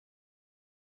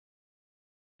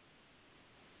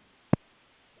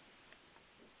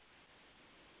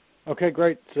Okay,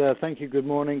 great. Thank you. Good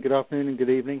morning, good afternoon, and good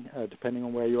evening, depending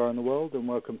on where you are in the world, and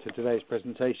welcome to today's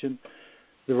presentation,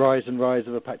 The Rise and Rise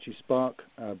of Apache Spark,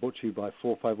 brought to you by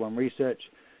 451 Research,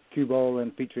 Qubole,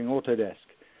 and featuring Autodesk,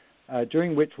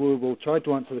 during which we will try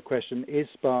to answer the question, is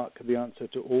Spark the answer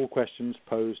to all questions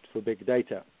posed for big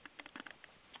data?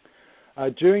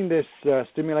 During this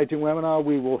stimulating webinar,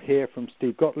 we will hear from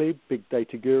Steve Gotlieb, Big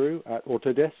Data Guru at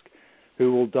Autodesk,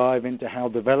 who will dive into how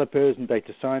developers and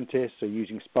data scientists are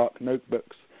using Spark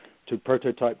notebooks to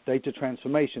prototype data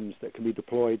transformations that can be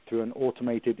deployed through an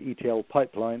automated ETL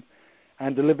pipeline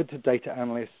and delivered to data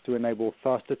analysts to enable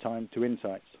faster time to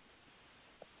insights.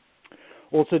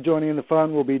 Also joining in the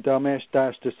fun will be Dharmesh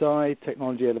Desai,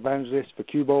 Technology Evangelist for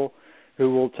Qubole, who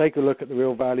will take a look at the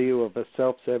real value of a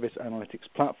self-service analytics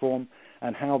platform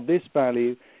and how this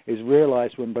value is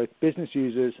realized when both business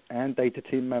users and data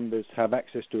team members have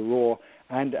access to raw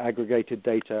and aggregated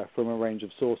data from a range of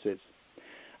sources.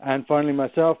 And finally,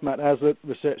 myself, Matt Aslett,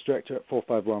 Research Director at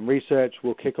 451 Research,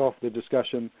 will kick off the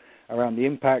discussion around the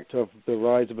impact of the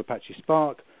rise of Apache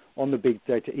Spark on the big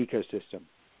data ecosystem.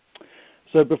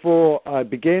 So before I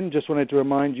begin, just wanted to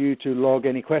remind you to log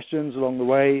any questions along the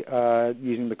way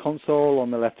using the console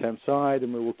on the left-hand side,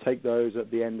 and we will take those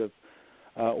at the end of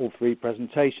all three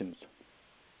presentations.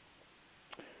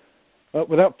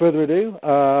 Without further ado,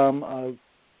 I'll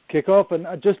kick off, and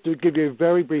just to give you a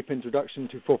very brief introduction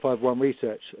to 451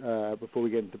 Research before we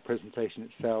get into the presentation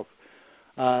itself.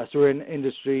 So we're an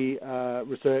industry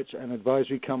research and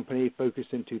advisory company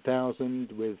focused in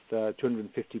 2000 with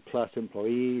 250 plus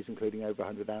employees, including over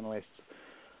 100 analysts,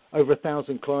 over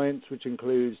 1,000 clients, which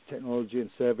includes technology and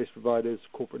service providers,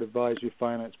 corporate advisory,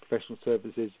 finance, professional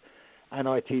services, and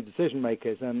IT decision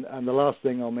makers. And the last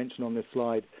thing I'll mention on this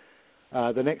slide,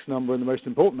 the next number and the most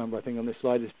important number I think on this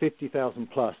slide is 50,000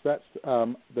 plus. That's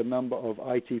the number of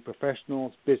IT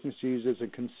professionals, business users,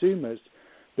 and consumers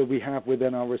that we have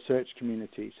within our research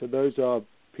community. So those are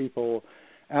people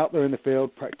out there in the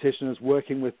field, practitioners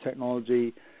working with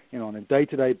technology on a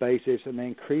day-to-day basis, and they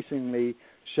increasingly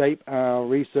shape our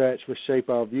research, shape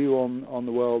our view on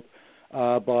the world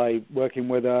by working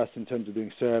with us in terms of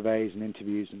doing surveys and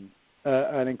interviews, and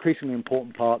an increasingly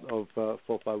important part of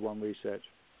 451 Research.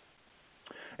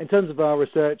 In terms of our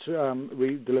research,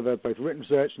 we deliver both written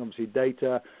research and obviously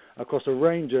data across a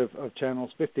range of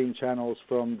channels, 15 channels,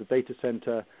 from the data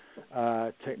center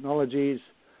technologies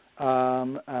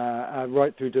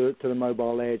right through to the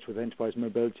mobile edge with enterprise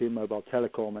mobility and mobile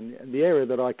telecom. And the area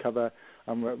that I cover,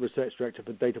 I'm a research director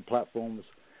for data platforms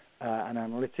and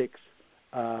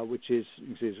analytics, which is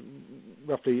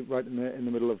roughly right in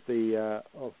the middle of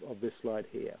this slide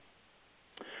here.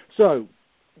 So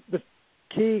the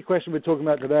key question we're talking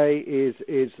about today is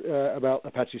about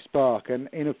Apache Spark, and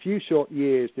in a few short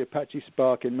years, the Apache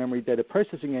Spark in-memory data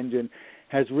processing engine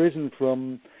has risen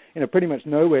from pretty much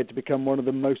nowhere to become one of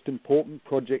the most important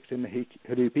projects in the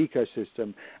Hadoop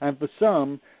ecosystem, and for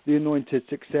some, the anointed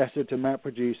successor to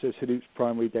MapReduce as Hadoop's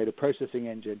primary data processing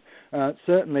engine.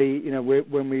 Certainly,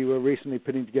 when we were recently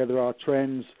putting together our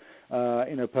trends,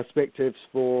 perspectives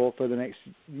for the next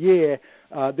year,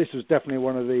 this was definitely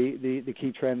one of the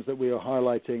key trends that we are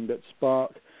highlighting, that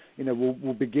Spark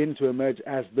will begin to emerge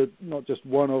as not just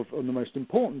one of the most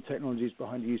important technologies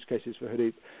behind use cases for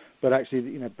Hadoop, but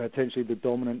actually potentially the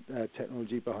dominant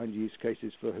technology behind use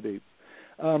cases for Hadoop.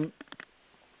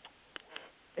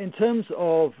 In terms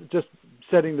of just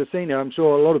setting the scene here, I'm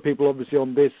sure a lot of people obviously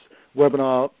on this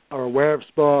webinar are aware of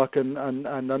Spark and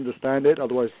understand it,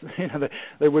 otherwise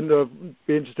they wouldn't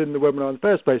be interested in the webinar in the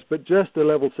first place. But just to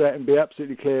level set and be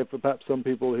absolutely clear for perhaps some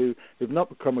people who have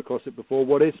not come across it before,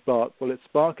 what is Spark? Well,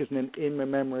 Spark is an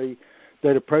in-memory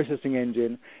data processing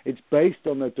engine. It's based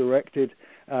on the directed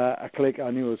click.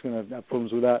 I knew I was going to have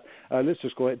problems with that. Let's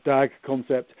just call it DAG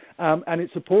concept. And it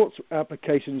supports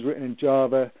applications written in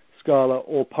Java, Scala,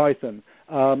 or Python,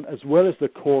 as well as the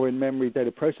core in-memory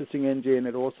data processing engine.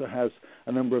 It also has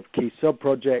a number of key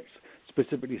sub-projects,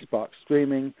 specifically Spark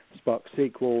Streaming, Spark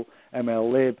SQL,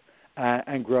 MLlib,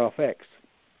 and GraphX.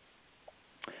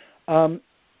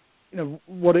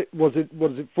 What is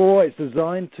it for? It's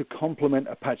designed to complement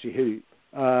Apache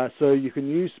Hadoop. So you can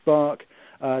use Spark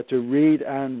to read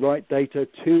and write data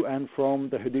to and from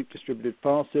the Hadoop distributed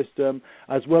file system,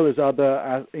 as well as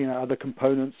other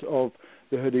components of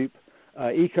the Hadoop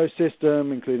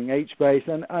ecosystem, including HBase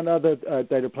and other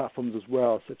data platforms as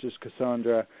well, such as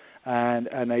Cassandra and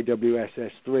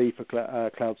AWS S3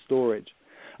 for cloud storage.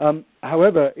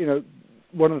 However,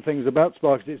 one of the things about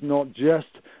Spark is it's not just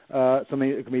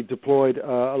something that can be deployed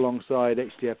alongside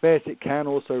HDFS. It can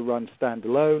also run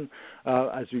standalone.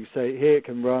 As we say here, it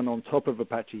can run on top of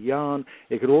Apache Yarn.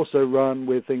 It could also run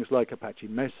with things like Apache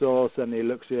Mesos and the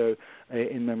Eluxio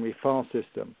in-memory file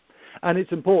system. And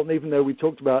it's important, even though we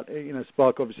talked about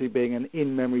Spark obviously being an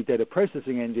in-memory data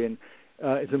processing engine,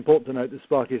 it's important to note that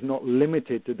Spark is not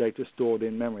limited to data stored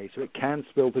in memory. So it can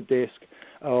spill to disk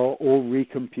or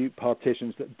recompute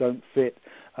partitions that don't fit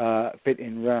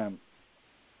in RAM.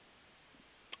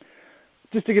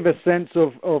 Just to give a sense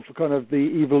of kind of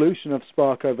the evolution of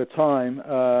Spark over time,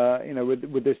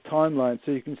 with this timeline.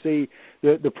 So you can see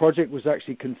that the project was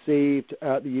actually conceived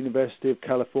at the University of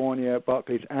California,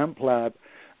 Berkeley's AMP Lab,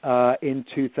 in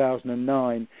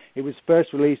 2009. It was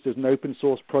first released as an open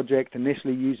source project,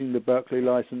 initially using the Berkeley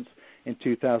license in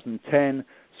 2010,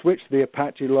 switched to the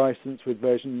Apache license with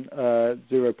version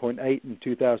 0.8 in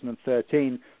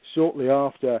 2013. Shortly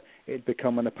after, it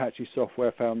became an Apache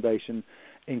Software Foundation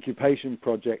incubation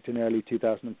project in early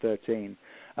 2013.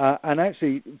 And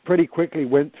actually pretty quickly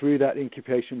went through that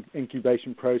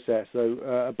incubation process. So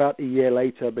about a year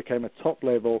later became a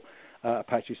top-level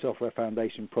Apache Software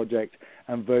Foundation project,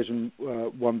 and version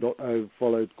 1.0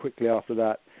 followed quickly after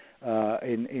that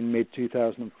in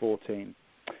mid-2014.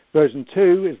 Version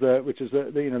 2, which is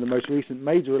the most recent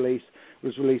major release,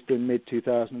 was released in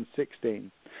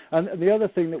mid-2016. And the other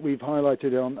thing that we've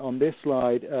highlighted on this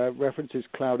slide references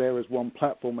Cloudera's One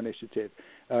Platform initiative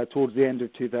towards the end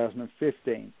of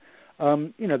 2015.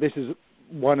 This is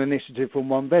one initiative from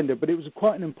one vendor, but it was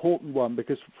quite an important one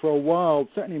because for a while,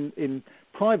 certainly in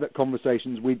private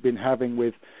conversations we'd been having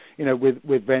with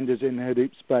vendors in the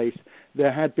Hadoop space,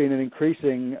 there had been an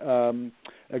increasing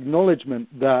acknowledgement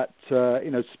that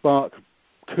Spark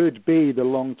could be the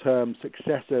long-term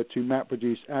successor to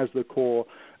MapReduce as the core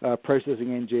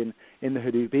processing engine in the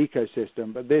Hadoop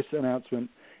ecosystem. But this announcement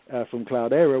from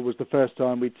Cloudera was the first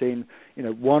time we'd seen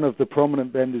one of the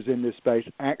prominent vendors in this space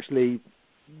actually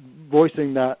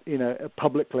voicing that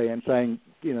publicly and saying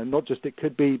not just it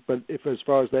could be, but if as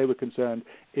far as they were concerned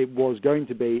it was going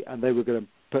to be, and they were going to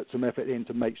put some effort in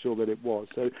to make sure that it was.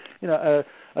 So a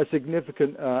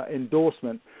significant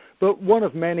endorsement. But one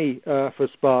of many for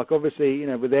Spark. Obviously,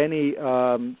 with any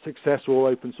successful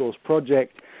open source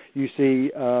project, you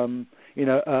see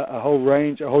a whole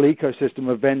range, a whole ecosystem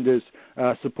of vendors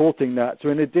supporting that. So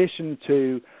in addition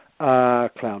to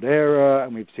Cloudera,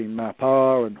 and we've seen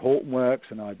MapR and Hortonworks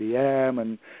and IBM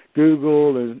and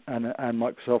Google and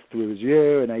Microsoft through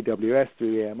Azure and AWS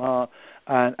through EMR,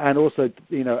 and also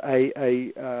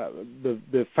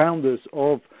the founders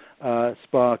of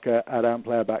Spark at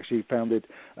AmpLab actually founded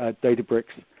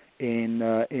Databricks in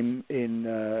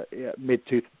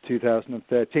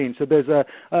mid-2013. So there's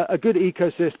a good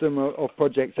ecosystem of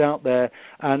projects out there,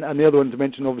 and the other one to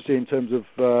mention, obviously, in terms of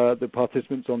the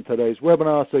participants on today's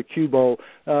webinar. So Qubole,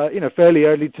 fairly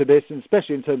early to this, and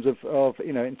especially in terms of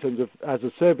as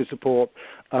a service support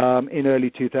in early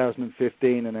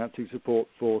 2015, announcing support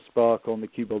for Spark on the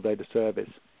Qubole data service.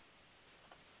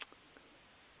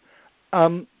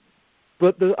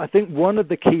 But I think one of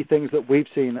the key things that we've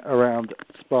seen around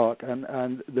Spark,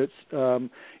 and that's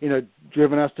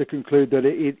driven us to conclude that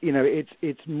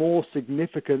it's more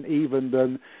significant even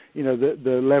than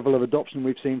the level of adoption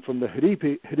we've seen from the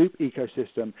Hadoop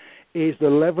ecosystem, is the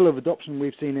level of adoption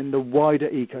we've seen in the wider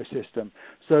ecosystem.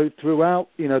 So throughout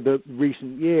the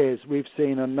recent years, we've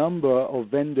seen a number of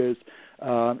vendors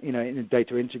in the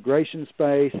data integration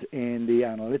space, in the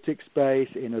analytics space,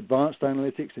 in advanced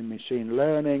analytics, in machine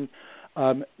learning,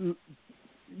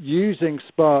 using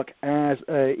Spark as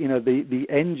the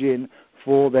engine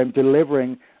for them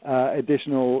delivering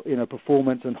additional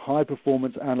performance and high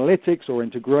performance analytics or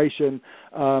integration,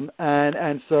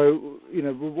 and so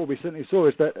what we certainly saw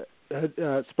is that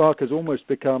Spark has almost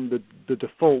become the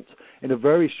default in a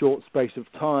very short space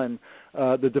of time,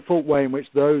 the default way in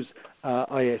which those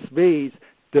ISVs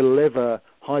deliver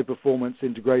high-performance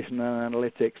integration and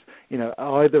analytics,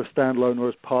 either standalone or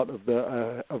as part of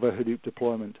a Hadoop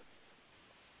deployment.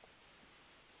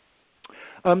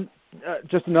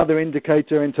 Just another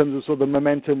indicator in terms of sort of the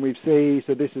momentum we've seen.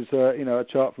 So this is a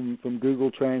chart from Google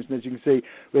Trends, and as you can see,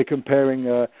 we're comparing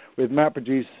with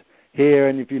MapReduce here,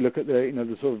 and if you look at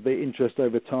the sort of the interest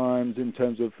over time in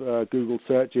terms of Google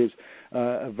searches,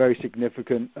 a very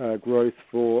significant growth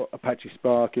for Apache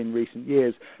Spark in recent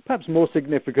years. Perhaps more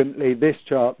significantly, this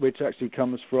chart, which actually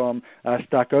comes from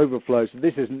Stack Overflow. So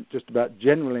this isn't just about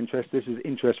general interest. This is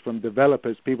interest from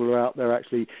developers, people who are out there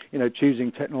actually choosing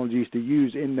technologies to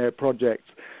use in their projects.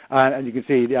 And you can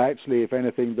see, actually, if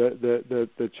anything,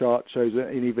 the chart shows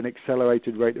an even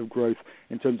accelerated rate of growth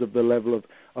in terms of the level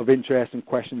of interest and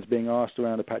questions being asked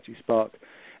around Apache Spark.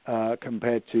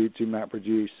 compared to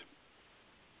MapReduce.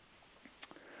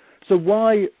 So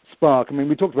why Spark? I mean,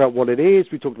 we talked about what it is,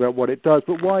 we talked about what it does,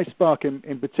 but why Spark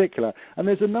in particular? And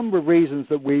there's a number of reasons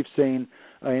that we've seen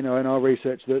in our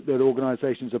research that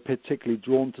organizations are particularly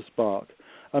drawn to Spark.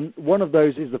 One of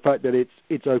those is the fact that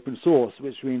it's open source,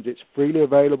 which means it's freely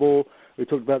available. We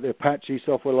talked about the Apache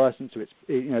software license.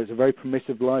 It's a very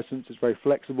permissive license. It's very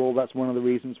flexible. That's one of the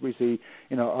reasons we see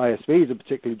ISVs are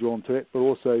particularly drawn to it, but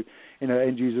also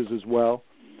end users as well.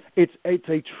 It's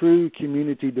a true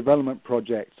community development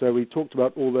project. So we talked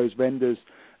about all those vendors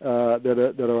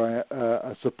that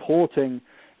are supporting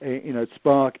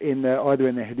Spark either in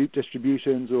their Hadoop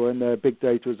distributions or in their big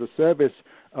data as a service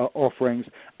offerings.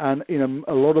 And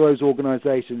a lot of those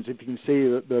organizations, if you can see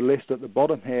the list at the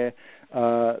bottom here,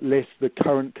 lists the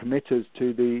current committers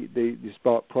to the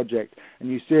Spark project.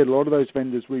 And you see a lot of those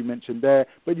vendors we mentioned there,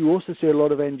 but you also see a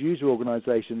lot of end user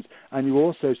organizations, and you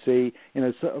also see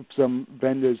some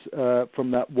vendors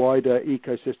from that wider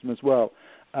ecosystem as well.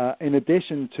 In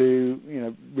addition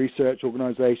to research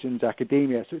organizations,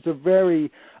 academia. So it's a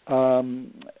very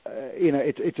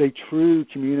it's a true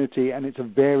community, and it's a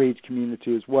varied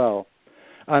community as well.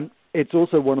 It's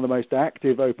also one of the most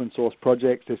active open source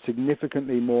projects. There's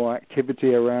significantly more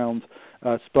activity around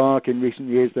Spark in recent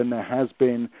years than there has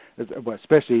been,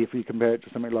 especially if you compare it to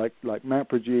something like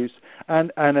MapReduce.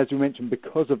 And as we mentioned,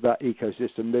 because of that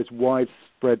ecosystem, there's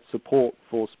widespread support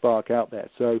for Spark out there.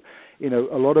 So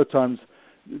a lot of times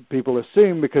people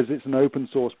assume because it's an open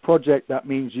source project, that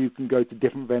means you can go to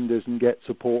different vendors and get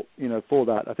support for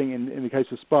that. I think in the case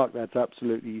of Spark, that's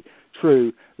absolutely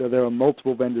true, that there are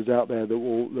multiple vendors out there that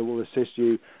will assist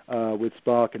you with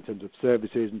Spark in terms of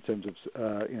services, in terms of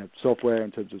software,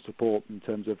 in terms of support, in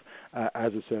terms of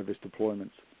as a service deployments.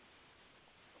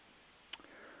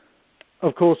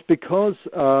 Of course, because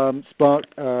Spark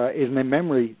is an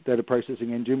in-memory data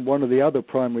processing engine, one of the other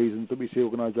prime reasons that we see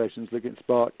organizations looking at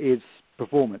Spark is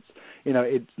performance.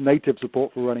 It's native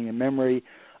support for running in memory.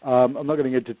 I'm not going to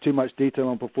get into too much detail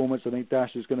on performance. I think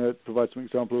Dash is going to provide some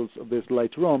examples of this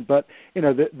later on. But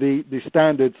the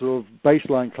standard sort of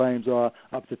baseline claims are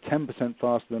up to 10%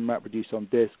 faster than MapReduce on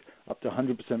disk, up to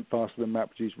 100% faster than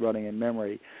MapReduce running in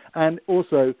memory. And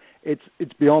also,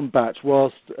 it's beyond batch.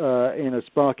 Whilst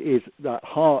Spark is at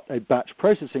heart a batch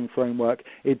processing framework,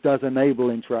 it does enable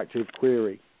interactive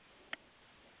query.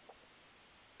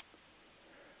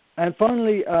 And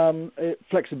finally,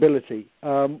 flexibility.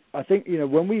 I think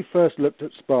when we first looked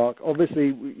at Spark,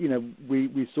 obviously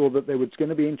we saw that there was going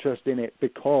to be interest in it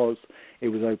because it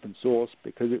was open source,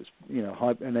 because it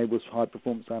enables high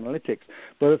performance analytics.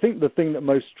 But I think the thing that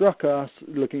most struck us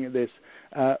looking at this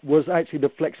was actually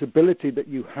the flexibility that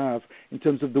you have in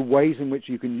terms of the ways in which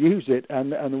you can use it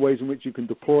and the ways in which you can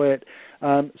deploy it.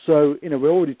 So we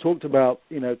already talked about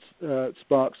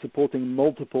Spark supporting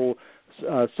multiple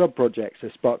sub-projects, so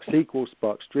Spark SQL,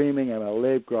 Spark Streaming,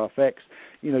 MLlib, GraphX.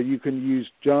 You can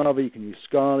use Java, you can use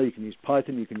Scala, you can use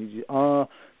Python, you can use R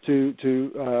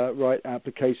to write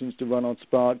applications to run on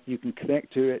Spark. You can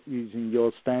connect to it using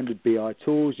your standard BI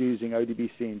tools, using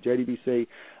ODBC and JDBC.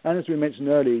 And as we mentioned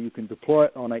earlier, you can deploy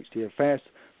it on HDFS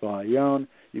via Yarn.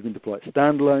 You can deploy it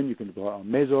standalone. You can deploy it on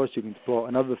Mesos. You can deploy it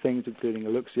on other things, including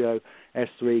Elixir,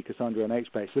 S3, Cassandra, and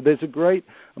HBase. So there's a great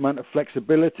amount of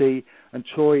flexibility and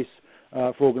choice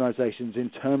for organizations in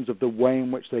terms of the way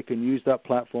in which they can use that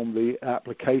platform, the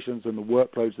applications and the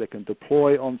workloads they can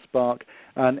deploy on Spark,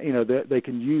 and they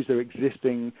can use their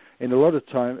existing, in a lot of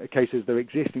cases, their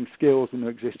existing skills and their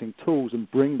existing tools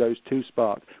and bring those to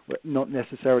Spark, not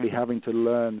necessarily having to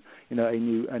learn a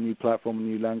new platform and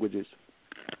new languages.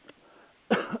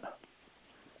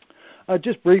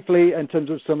 Just briefly, in terms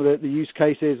of some of the use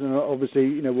cases, and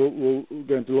obviously, we'll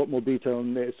go into a lot more detail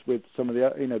on this with some of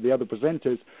the other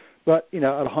presenters. But at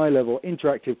a high level,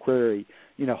 interactive query,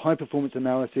 high performance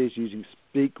analysis using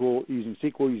SQL,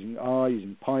 using R,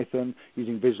 using Python,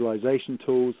 using visualization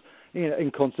tools,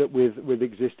 in concert with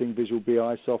existing Visual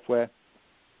BI software.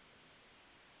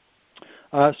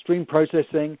 Stream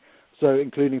processing, so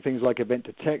including things like event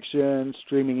detection,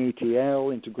 streaming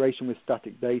ETL, integration with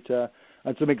static data,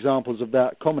 and some examples of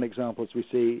that. Common examples we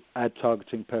see: ad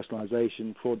targeting,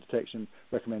 personalization, fraud detection,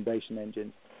 recommendation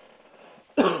engine.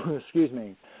 Excuse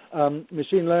me.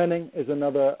 Machine learning is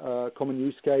another common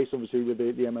use case, obviously with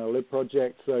the MLlib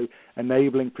project. So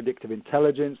enabling predictive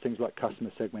intelligence, things like customer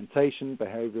segmentation,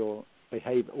 behavioral,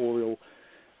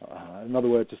 another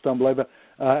word to stumble over,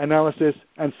 analysis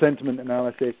and sentiment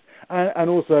analysis, and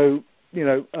also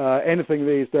anything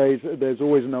these days. There's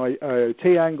always an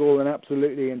IoT angle, and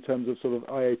absolutely in terms of sort of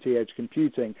IoT edge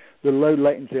computing, the low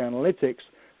latency analytics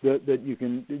that you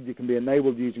can be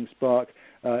enabled using Spark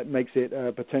It makes it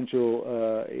potential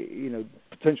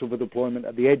for deployment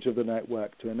at the edge of the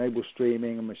network to enable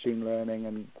streaming and machine learning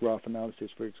and graph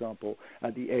analysis, for example,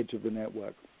 at the edge of the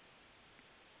network.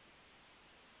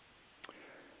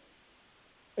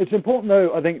 It's important,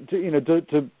 though, I think,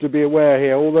 to be aware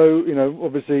here. Although,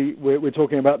 obviously we're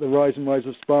talking about the rise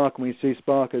of Spark, and we see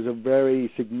Spark as a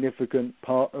very significant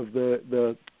part of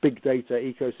the big data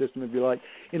ecosystem, if you like.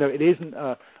 It isn't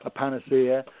a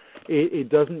panacea. It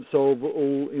doesn't solve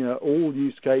all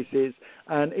use cases.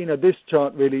 And this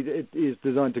chart really is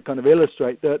designed to kind of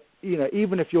illustrate that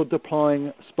even if you're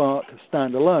deploying Spark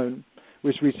standalone,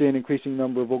 which we see an increasing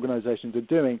number of organizations are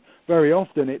doing, very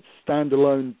often it's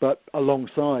standalone but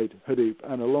alongside Hadoop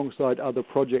and alongside other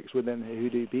projects within the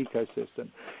Hadoop ecosystem.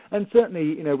 And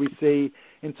certainly, we see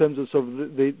in terms of sort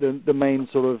of the main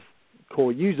sort of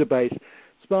core user base,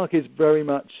 Spark is very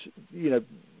much,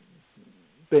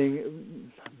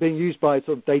 being used by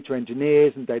sort of data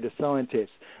engineers and data scientists.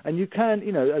 And you can,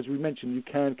 as we mentioned, you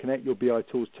can connect your BI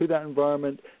tools to that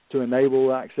environment to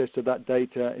enable access to that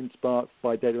data in Spark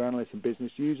by data analysts and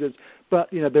business users. But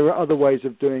there are other ways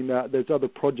of doing that. There's other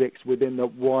projects within the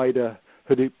wider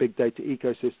Hadoop big data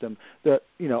ecosystem that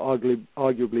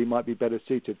arguably might be better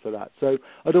suited for that. So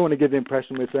I don't want to give the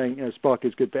impression we're saying Spark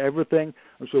is good for everything.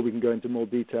 I'm sure we can go into more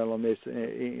detail on this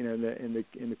in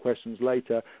the questions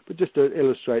later. But just to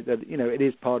illustrate that it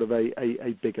is part of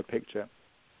a bigger picture.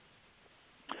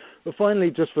 But finally,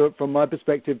 just from my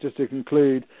perspective, just to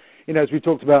conclude, as we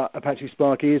talked about, Apache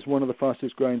Spark is one of the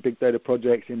fastest growing big data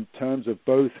projects in terms of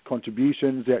both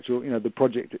contributions. The actual, the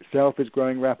project itself is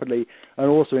growing rapidly, and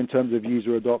also in terms of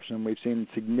user adoption. We've seen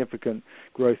significant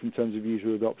growth in terms of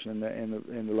user adoption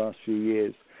in the last few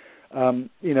years.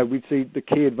 We see the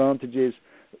key advantages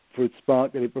for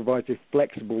Spark that it provides a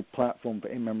flexible platform for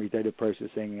in-memory data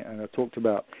processing, and I talked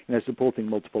about supporting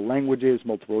multiple languages,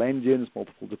 multiple engines,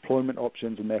 multiple deployment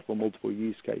options, and therefore multiple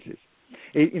use cases.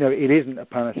 It isn't a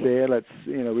panacea.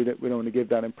 We don't want to give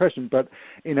that impression, but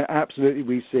absolutely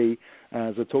we see,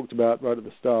 as I talked about right at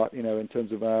the start, in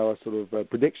terms of our sort of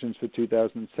predictions for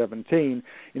 2017,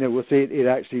 we'll see it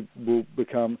actually will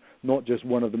become not just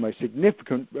one of the most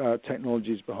significant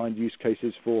technologies behind use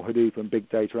cases for Hadoop and big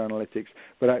data analytics,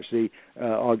 but actually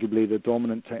arguably the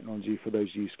dominant technology for those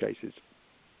use cases.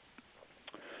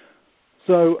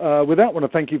 So with that, I want to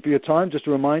thank you for your time. Just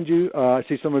to remind you, I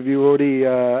see some of you already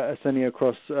sending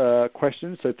across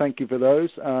questions, so thank you for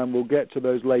those. We'll get to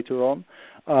those later on.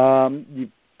 You've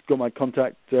got my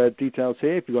contact details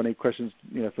here if you've got any questions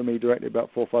for me directly about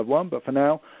 451. But for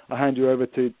now, I'll hand you over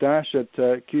to Dash at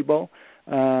Qubole,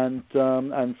 and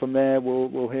from there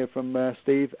we'll hear from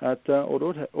Steve at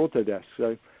Autodesk.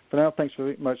 So for now, thanks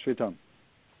very much for your time.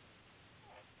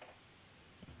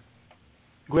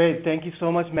 Great. Thank you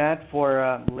so much, Matt,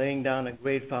 for laying down a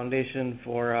great foundation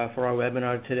for our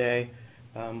webinar today.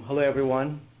 Hello,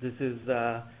 everyone. This is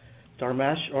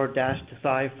Dharmesh, or Dash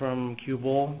Desai from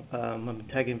Qubole. I'm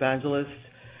a tech evangelist.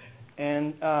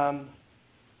 And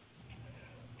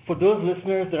for those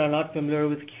listeners that are not familiar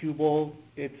with Qubole,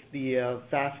 it's the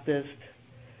fastest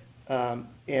and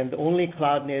the only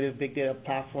cloud-native big data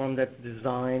platform that's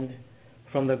designed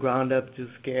from the ground up to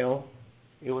scale.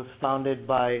 It was founded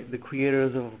by the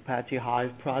creators of Apache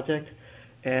Hive project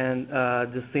and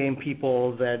the same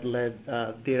people that led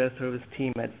data service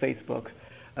team at Facebook.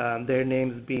 Their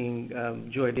names being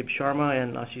Joydeep Sharma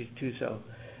and Ashish Tuso.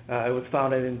 It was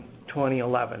founded in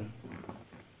 2011.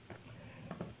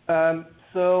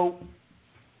 So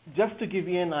just to give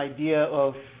you an idea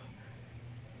of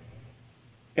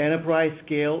enterprise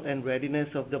scale and readiness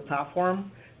of the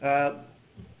platform,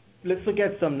 let's look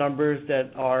at some numbers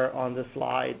that are on the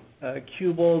slide.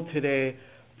 Qubole today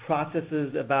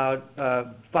processes about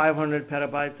 500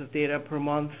 petabytes of data per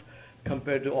month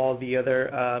compared to all the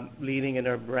other leading in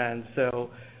our brands. So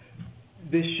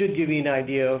this should give you an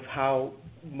idea of how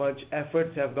much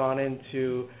efforts have gone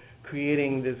into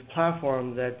creating this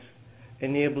platform that's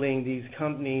enabling these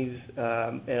companies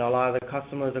and a lot of the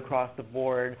customers across the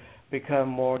board become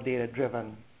more data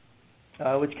driven,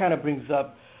 which kind of brings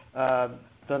up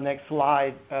the next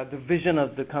slide, the vision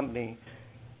of the company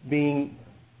being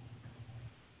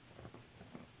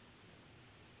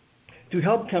to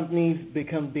help companies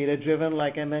become data-driven,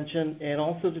 like I mentioned, and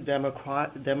also to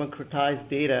democratize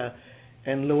data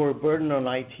and lower burden on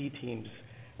IT teams,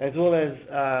 as well as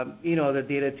the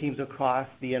data teams across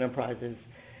the enterprises.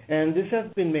 And this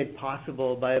has been made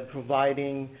possible by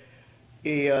providing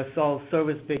a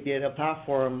self-service big data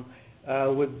platform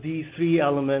with these three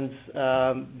elements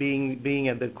being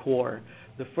at the core.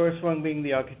 The first one being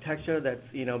the architecture that's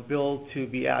built to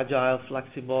be agile,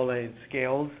 flexible, and it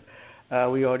scales.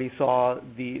 We already saw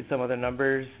some of the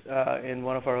numbers in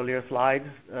one of our earlier slides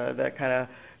that kind of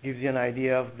gives you an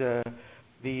idea of the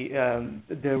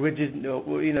rigid,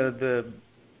 the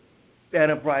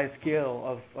enterprise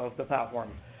scale of the platform.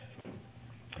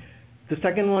 The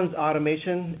second one's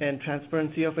automation and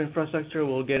transparency of infrastructure.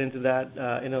 We'll get into that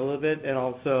in a little bit, and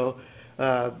also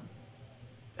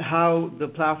how the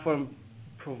platform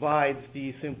provides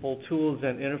these simple tools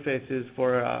and interfaces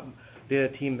for data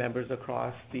team members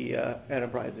across the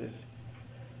enterprises.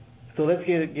 So let's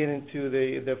get into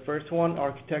the first one,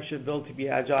 architecture built to be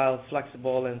agile,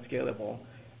 flexible, and scalable.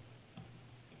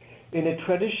 In a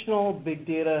traditional big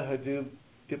data Hadoop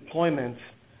deployment,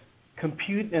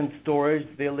 compute and storage,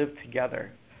 they live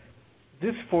together.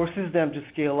 This forces them to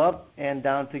scale up and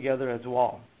down together as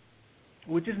well,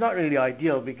 which is not really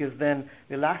ideal because then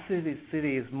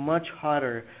elasticity is much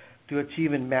harder to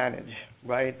achieve and manage,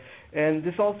 right? And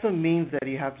this also means that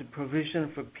you have to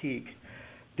provision for peak.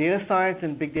 Data science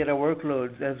and big data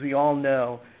workloads, as we all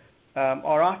know,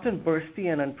 are often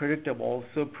bursty and unpredictable,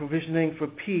 so provisioning for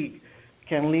peak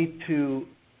can lead to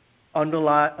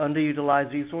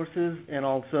underutilized resources, and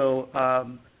also,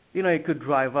 it could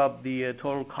drive up the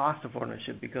total cost of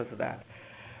ownership because of that.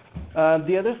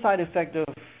 The other side effect of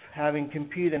having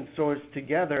compute and storage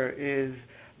together is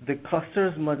the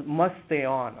clusters must stay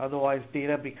on, otherwise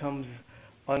data becomes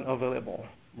unavailable,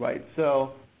 right?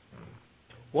 So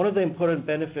one of the important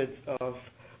benefits of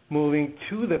moving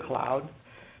to the cloud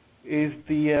is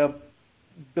the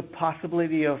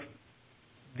possibility of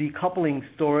decoupling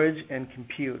storage and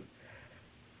compute.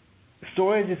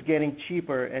 Storage is getting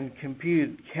cheaper and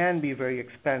compute can be very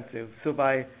expensive. So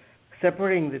by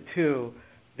separating the two,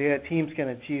 data teams can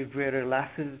achieve greater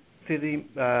elasticity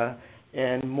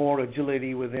and more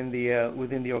agility within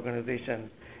the organization.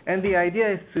 And the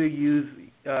idea is to use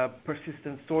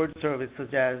persistent storage service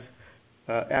such as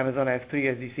Amazon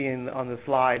S3, as you see on the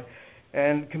slide,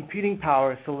 and computing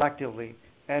power selectively,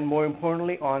 and more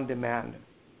importantly, on demand.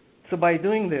 So by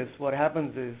doing this, what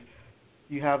happens is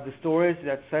you have the storage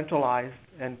that's centralized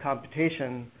and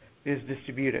computation is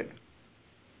distributed,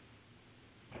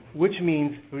 which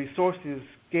means resources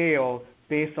scale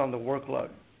based on the workload.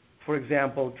 For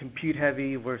example, compute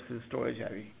heavy versus storage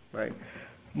heavy, right?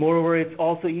 Moreover, it's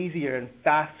also easier and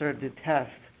faster to test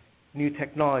new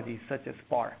technologies such as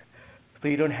Spark. So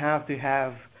you don't have to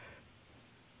have,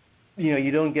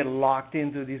 you don't get locked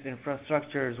into these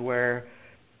infrastructures where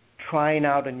trying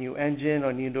out a new engine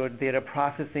or new data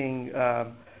processing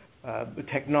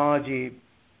technology,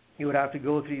 you would have to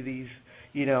go through these,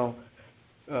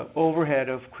 overhead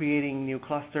of creating new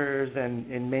clusters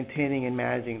and maintaining and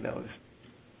managing those.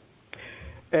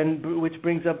 And which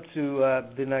brings up to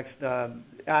the next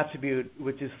attribute,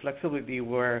 which is flexibility,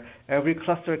 where every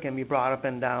cluster can be brought up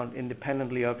and down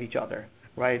independently of each other,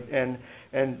 right? And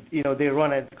they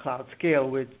run at cloud scale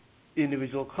with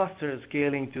individual clusters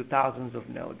scaling to thousands of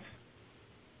nodes.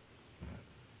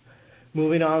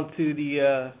 Moving on to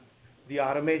the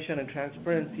automation and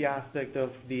transparency aspect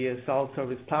of the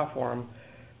self-service platform.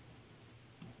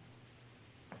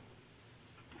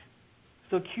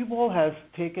 So Qubole has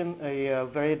taken a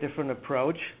very different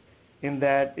approach in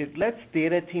that it lets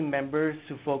data team members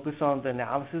to focus on the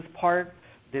analysis part,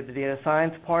 the data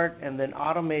science part, and then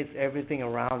automates everything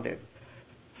around it.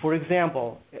 For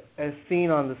example, as seen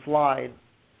on the slide,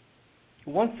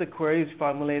 once the query is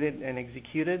formulated and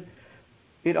executed,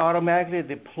 it automatically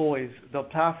deploys, the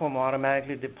platform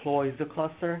automatically deploys the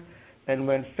cluster, and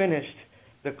when finished,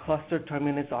 the cluster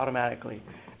terminates automatically.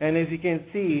 And as you can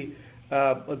see,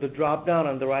 the drop down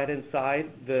on the right hand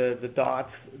side, the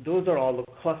dots, those are all the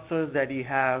clusters that you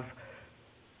have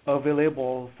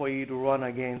available for you to run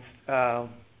against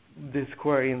this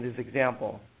query in this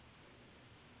example.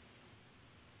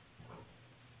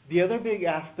 The other big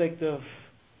aspect of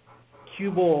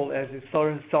Qubole as a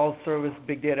self-service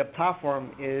big data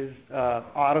platform is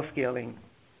auto-scaling.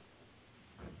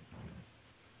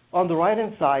 On the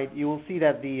right-hand side, you will see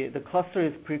that the cluster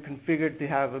is pre-configured to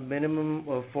have a minimum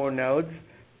of 4 nodes,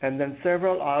 and then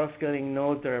several auto-scaling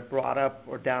nodes that are brought up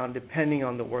or down depending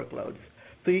on the workloads.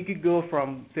 So you could go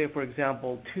from, say, for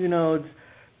example, 2 nodes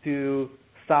to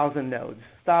 1,000 nodes,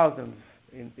 thousands,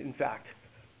 in fact.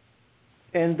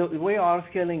 And the way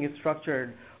auto-scaling is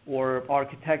structured or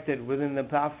architected within the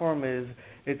platform is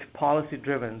it's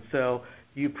policy-driven. So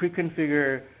you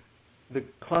pre-configure the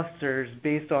clusters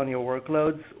based on your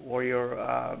workloads or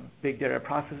your big data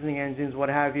processing engines, what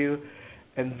have you.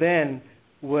 And then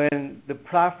when the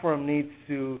platform needs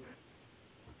to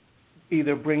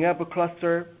either bring up a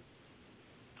cluster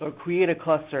or create a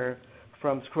cluster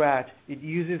from scratch, it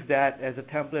uses that as a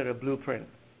template or blueprint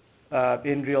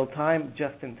in real time,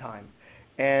 just in time.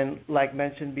 And like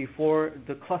mentioned before,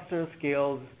 the cluster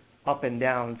scales up and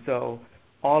down. So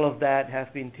all of that has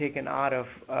been taken out of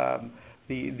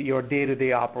your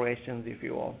day-to-day operations, if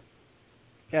you will.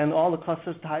 And all the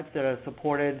cluster types that are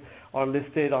supported are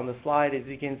listed on the slide. As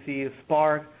you can see,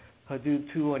 Spark,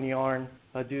 Hadoop 2 on Yarn,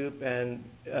 Hadoop, and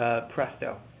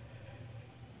Presto.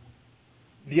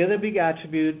 The other big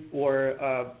attribute or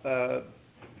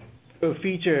a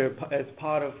feature as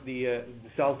part of the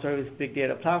self-service big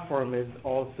data platform is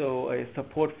also a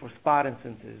support for spot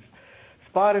instances.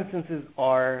 Spot instances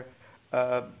are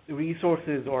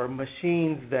resources or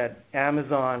machines that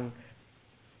Amazon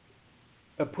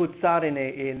puts out in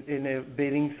a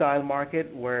bidding style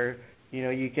market where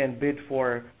you can bid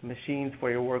for machines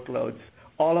for your workloads.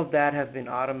 All of that has been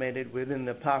automated within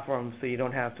the platform, so you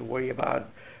don't have to worry about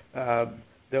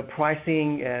the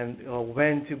pricing and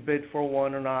when to bid for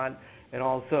one or not, and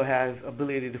also has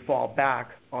ability to fall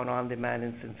back on on-demand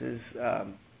instances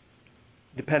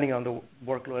depending on the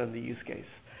workload and the use case.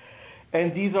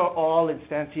 And these are all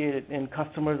instantiated in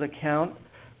customer's account,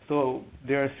 so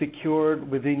they're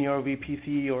secured within your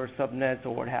VPC or subnets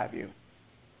or what have you.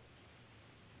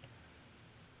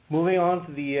 Moving on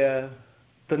to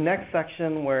the next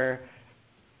section where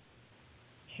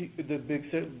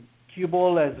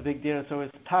Qubole as a big data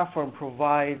service platform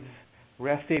provides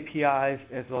REST APIs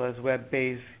as well as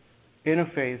web-based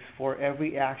interface for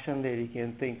every action that you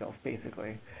can think of,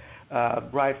 basically.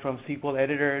 Right from SQL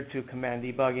editor to command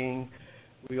debugging.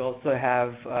 We also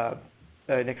have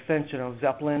an extension of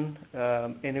Zeppelin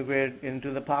integrated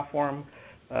into the platform,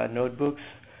 notebooks.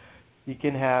 You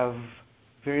can have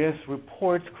various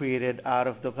reports created out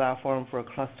of the platform for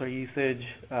cluster usage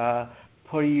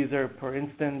per user, per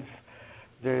instance.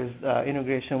 There's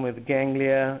integration with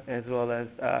Ganglia as well as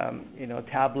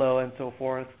Tableau and so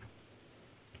forth,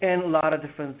 and a lot of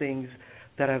different things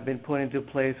that have been put into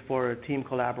place for team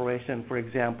collaboration. For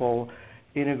example,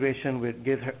 integration with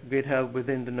GitHub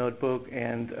within the notebook,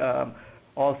 and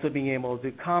also being able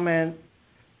to comment,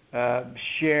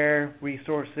 share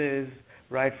resources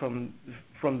right from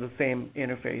the same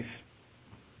interface.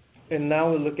 And now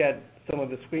we'll look at some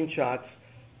of the screenshots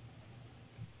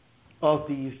of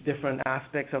these different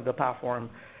aspects of the platform.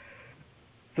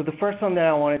 So the first one that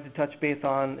I wanted to touch base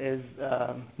on is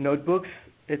notebooks.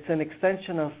 It's an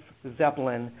extension of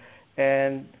Zeppelin,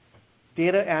 and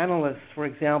data analysts, for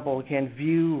example, can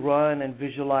view, run, and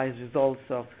visualize results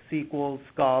of SQL,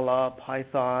 Scala,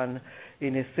 Python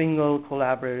in a single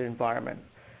collaborative environment.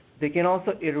 They can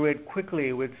also iterate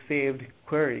quickly with saved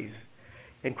queries.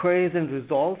 And queries and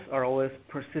results are always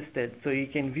persistent, so you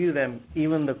can view them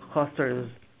even the cluster is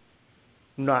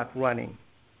not running.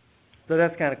 So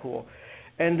that's kind of cool.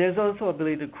 And there's also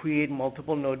ability to create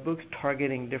multiple notebooks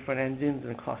targeting different engines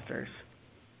and clusters.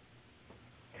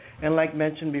 And like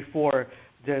mentioned before,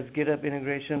 there's GitHub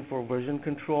integration for version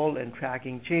control and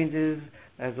tracking changes,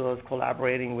 as well as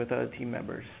collaborating with other team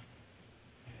members.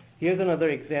 Here's another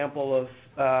example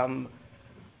of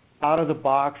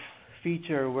out-of-the-box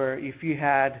feature where if you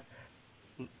had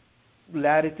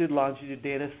latitude, longitude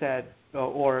data set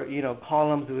or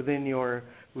columns within your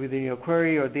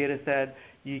query or data set,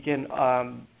 you can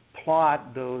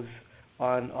plot those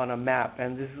on a map,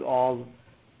 and this is all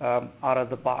out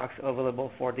of the box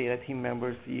available for data team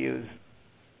members to use.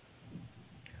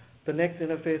 The next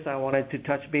interface I wanted to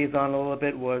touch base on a little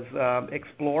bit was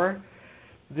Explore.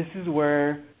 This is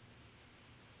where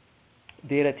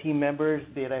data team members,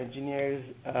 data engineers,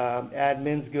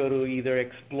 admins go to either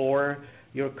explore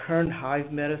your current Hive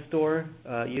metastore,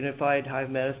 unified Hive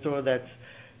metastore that's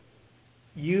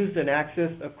used and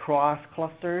accessed across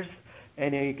clusters,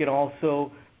 and then you can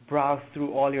also browse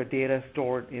through all your data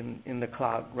stored in the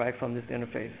cloud right from this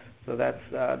interface. So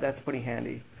that's pretty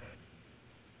handy.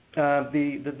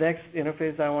 The next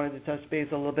interface I wanted to touch base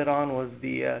a little bit on was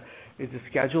is the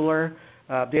scheduler.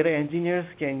 Data engineers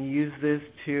can use this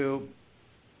to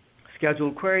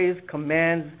schedule queries,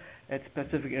 commands at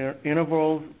specific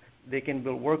intervals. They can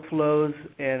build workflows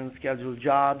and schedule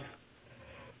jobs.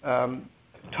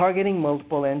 Targeting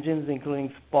multiple engines,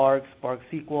 including Spark, Spark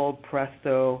SQL,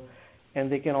 Presto,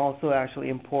 and they can also actually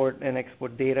import and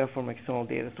export data from external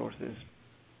data sources.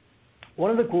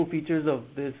 One of the cool features of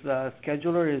this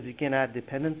scheduler is you can add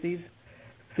dependencies.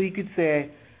 So you could say,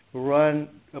 run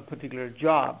a particular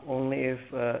job only if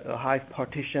a Hive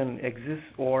partition exists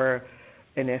or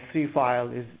an S3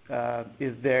 file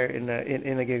is there in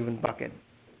a given bucket.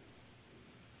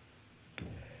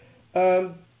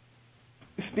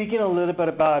 Speaking a little bit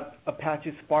about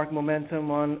Apache Spark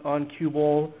momentum on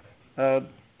Qubole,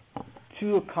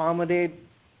 to accommodate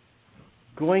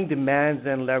growing demands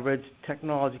and leverage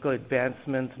technological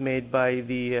advancements made by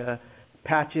the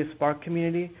Apache Spark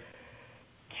community,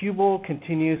 Qubole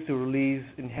continues to release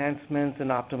enhancements and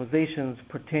optimizations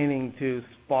pertaining to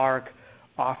Spark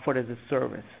offered as a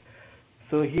service.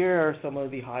 So here are some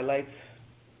of the highlights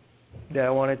that I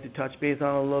wanted to touch base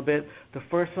on a little bit. The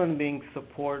first one being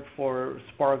support for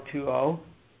Spark 2.0.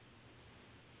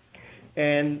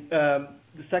 And the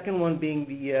second one being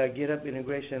the GitHub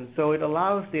integration. So it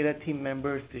allows data team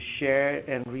members to share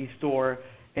and restore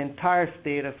entire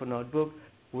state of a notebook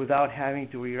without having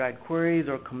to rewrite queries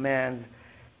or commands,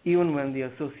 even when the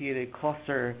associated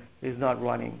cluster is not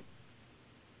running.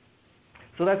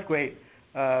 So that's great.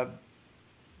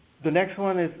 The next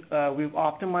one is we've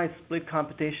optimized split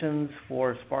computations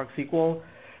for Spark SQL,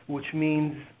 which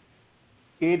means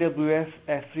AWS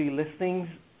S3 listings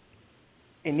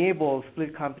enable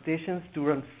split computations to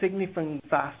run significantly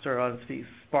faster on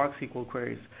Spark SQL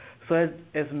queries. So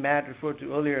as Matt referred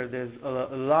to earlier, there's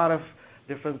a lot of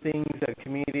different things that the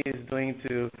community is doing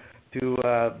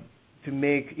to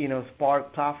make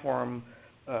Spark platform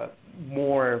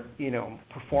more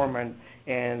performant,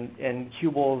 and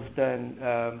Qubole's done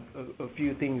a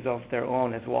few things of their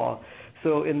own as well.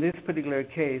 So in this particular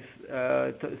case,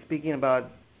 speaking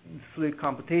about split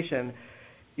computation,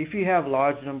 if you have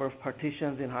large number of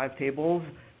partitions in Hive tables,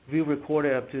 we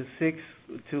recorded up to 6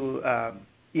 to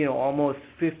almost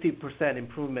 50%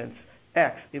 improvements,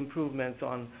 improvements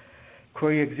on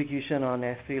query execution on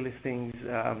S3 listings.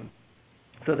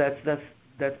 So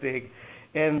that's big.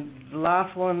 And the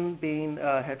last one being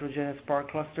heterogeneous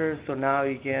Spark clusters. So now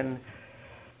you can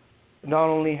not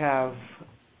only have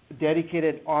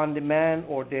dedicated on-demand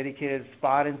or dedicated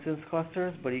spot instance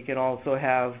clusters, but you can also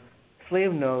have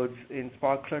slave nodes in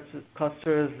Spark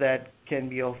clusters that can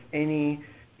be of any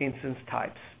instance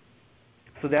types.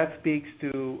 So that speaks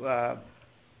to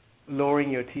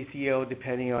lowering your TCO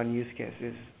depending on use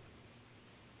cases.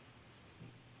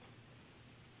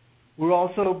 We're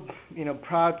also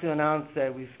proud to announce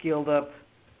that we scaled up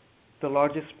the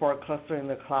largest Spark cluster in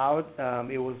the cloud.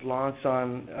 It was launched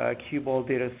on Qubole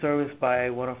Data Service by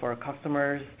one of our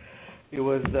customers.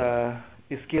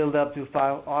 It scaled up to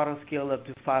auto-scaled up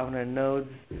to 500 nodes,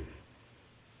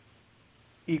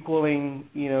 equaling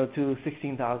to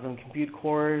 16,000 compute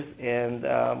cores and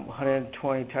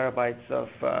 120 terabytes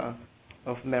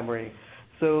of memory.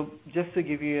 So just to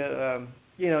give you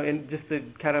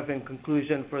in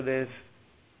conclusion for this,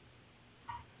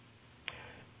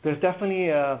 there's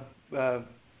definitely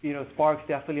Spark's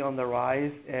definitely on the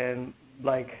rise, and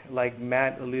like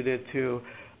Matt alluded to,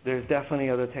 there's definitely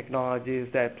other technologies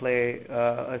that play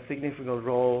a significant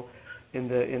role in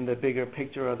the bigger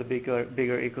picture of the bigger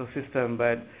ecosystem.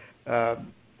 But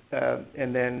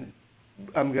and then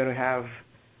I'm going to have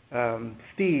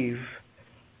Steve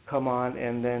come on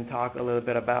and then talk a little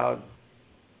bit about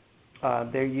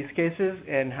their use cases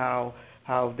and how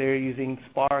they're using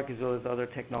Spark as well as other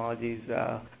technologies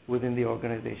within the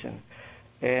organization.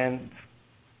 And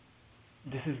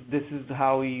this is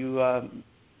how you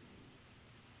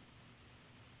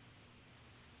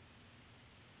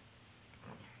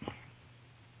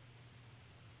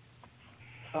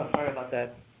sorry about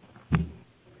that.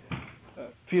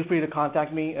 Feel free to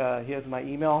contact me. Here's my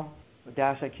email,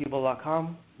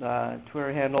 dash@qubole.com,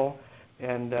 Twitter handle.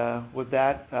 And with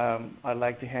that, I'd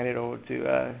like to hand it over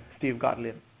to Steve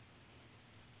Gotlieb.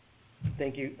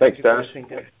 Thank you. Thanks, Dash.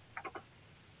 Okay.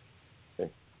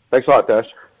 Thanks a lot, Dash.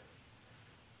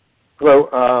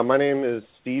 Hello, my name is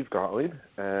Steve Gotlieb,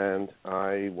 and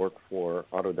I work for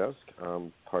Autodesk.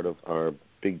 I'm part of our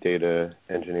big data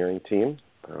engineering team,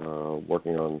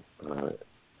 working on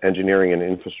engineering and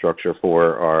infrastructure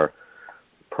for our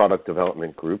product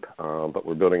development group, but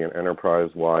we're building an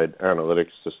enterprise-wide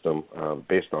analytics system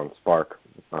based on Spark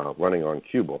running on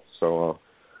Qubole. So I'll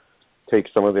take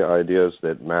some of the ideas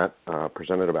that Matt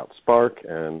presented about Spark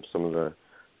and some of the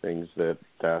things that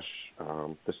Dash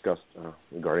discussed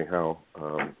regarding how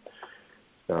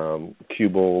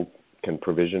Qubole can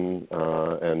provision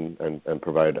and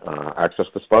provide access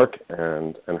to Spark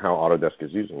and how Autodesk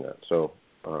is using that. So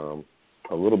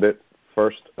a little bit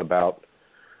first about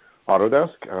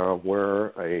Autodesk.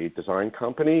 We're a design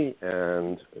company,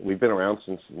 and we've been around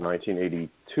since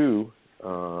 1982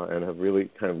 and have really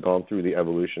kind of gone through the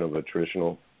evolution of a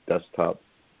traditional desktop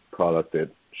product that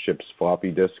ships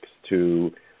floppy disks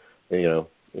to,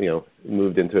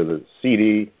 moved into the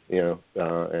CD,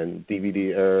 and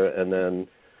DVD era, and then,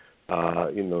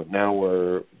 now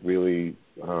we're really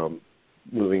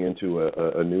moving into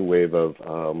a new wave of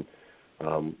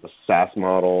a SaaS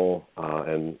model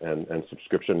and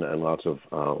subscription and lots of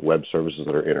web services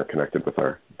that are interconnected with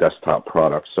our desktop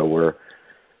products. So we're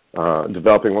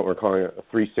developing what we're calling a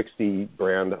 360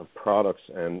 brand of products,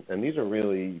 and these are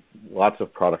really lots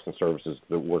of products and services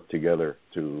that work together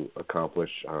to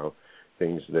accomplish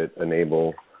things that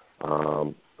enable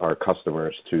our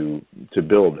customers to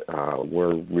build.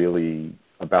 We're really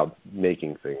about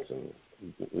making things, and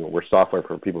we're software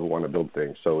for people who want to build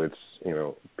things. So it's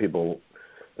people,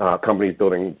 companies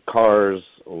building cars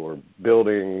or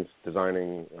buildings,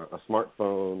 designing a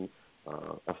smartphone,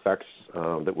 effects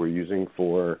that we're using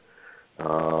for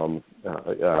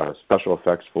special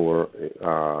effects for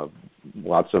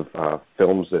lots of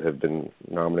films that have been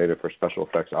nominated for special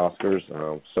effects Oscars.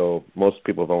 So most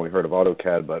people have only heard of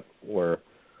AutoCAD, but we're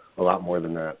a lot more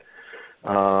than that.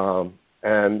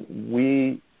 And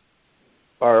we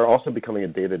are also becoming a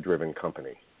data-driven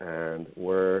company, and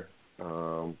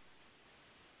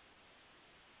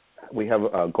we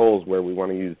have goals where we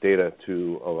want to use data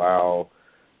to allow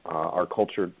our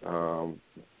culture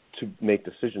to make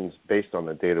decisions based on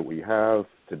the data we have,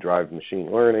 to drive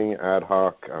machine learning, ad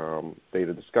hoc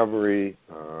data discovery,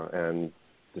 and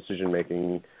decision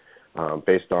making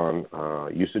based on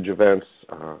usage events.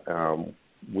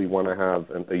 We want to have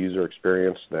a user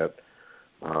experience that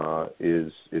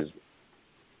is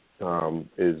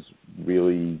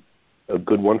really a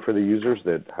good one for the users,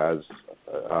 that has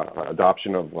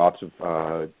adoption of lots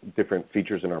of different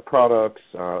features in our products,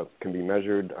 can be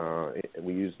measured.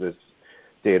 We use this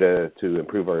data to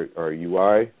improve our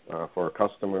UI for our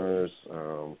customers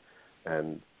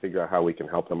and figure out how we can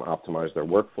help them optimize their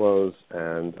workflows.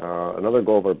 And another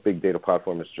goal of our big data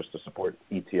platform is just to support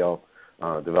ETL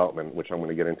development, which I'm going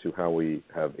to get into how we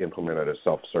have implemented a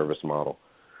self-service model.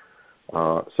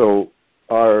 So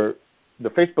the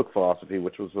Facebook philosophy,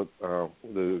 which was what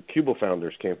the Qubole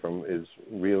founders came from, is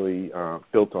really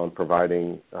built on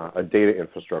providing a data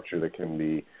infrastructure that can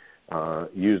be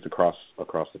used across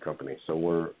the company. So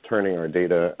we're turning our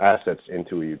data assets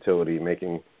into a utility,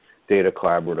 making data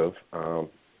collaborative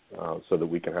so that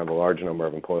we can have a large number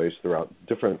of employees throughout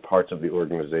different parts of the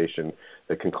organization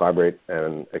that can collaborate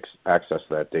and access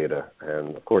that data.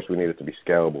 And of course, we need it to be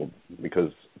scalable,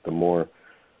 because the more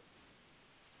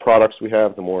products we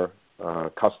have, the more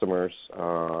customers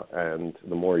and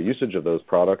the more usage of those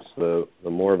products, the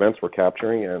more events we're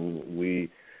capturing, and we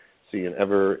see an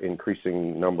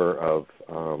ever-increasing number of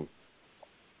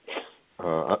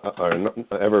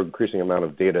ever-increasing amount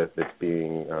of data that's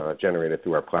being generated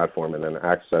through our platform and then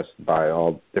accessed by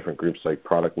all different groups like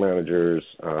product managers,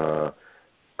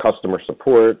 customer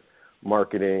support,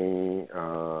 marketing,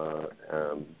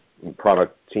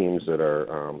 product teams that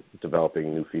are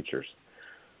developing new features.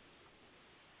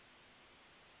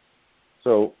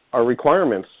 So our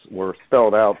requirements were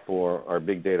spelled out for our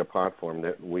big data platform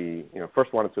that we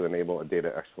first wanted to enable a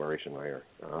data exploration layer.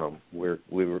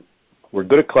 We're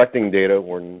good at collecting data.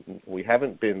 We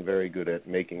haven't been very good at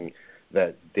making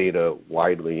that data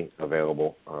widely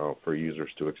available for users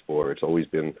to explore. It's always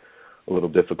been a little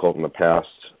difficult in the past,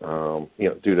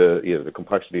 due to either the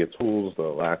complexity of tools, the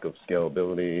lack of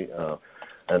scalability,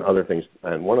 and other things.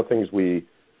 And one of the things we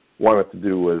wanted to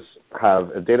do was have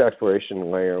a data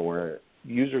exploration layer where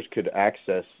users could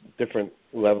access different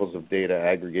levels of data,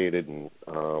 aggregated and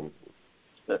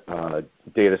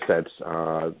data sets,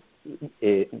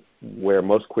 where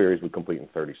most queries would complete in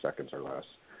 30 seconds or less.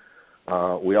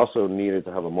 We also needed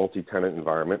to have a multi-tenant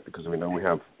environment, because we know we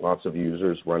have lots of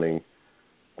users running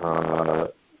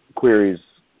queries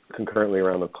concurrently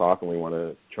around the clock, and we want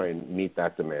to try and meet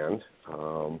that demand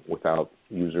without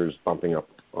users bumping up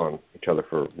on each other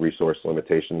for resource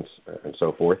limitations and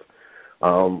so forth.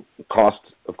 Cost,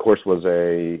 of course, was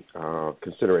a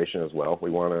consideration as well. We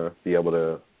want to be able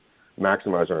to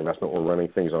maximize our investment. We're running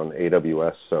things on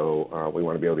AWS, so we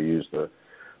want to be able to use the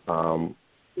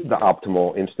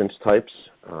optimal instance types.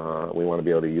 We want to be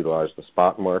able to utilize the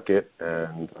spot market,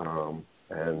 and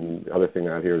the other thing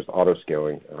out here is the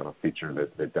auto-scaling feature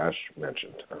that Dash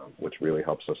mentioned, which really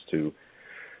helps us to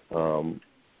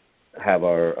have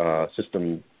our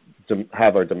system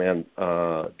have our demand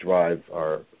drive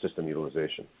our system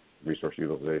utilization, resource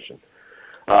utilization.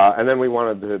 And then we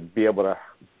wanted to be able to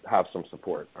have some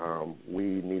support.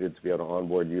 We needed to be able to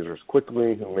onboard users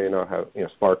quickly who may not have,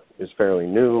 Spark is fairly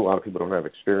new. A lot of people don't have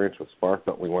experience with Spark,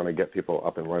 but we want to get people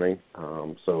up and running.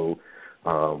 So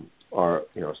our,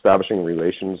 establishing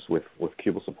relations with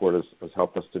Qubole support has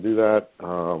helped us to do that.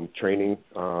 Training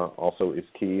also is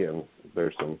key, and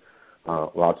there's some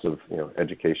lots of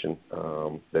education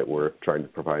that we're trying to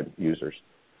provide users.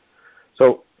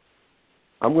 So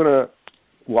I'm going to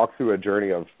walk through a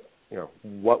journey of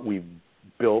what we've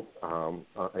built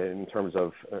in terms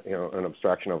of an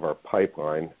abstraction of our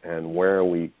pipeline and where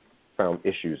we found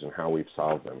issues and how we've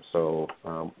solved them. So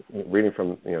reading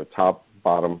from top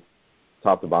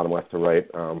to bottom, left to right,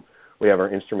 we have our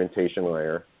instrumentation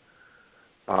layer,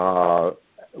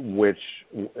 in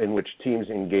which teams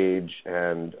engage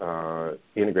and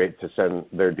integrate to send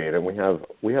their data. And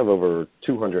we have over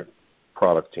 200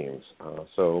 product teams,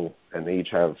 and they each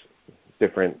have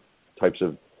different types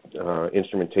of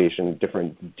instrumentation,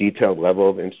 different detailed level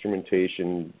of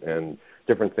instrumentation, and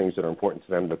different things that are important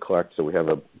to them to collect. So we have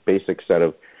a basic set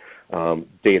of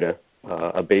data,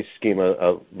 a base schema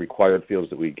of required fields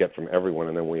that we get from everyone,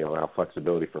 and then we allow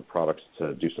flexibility for products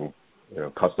to do some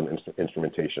custom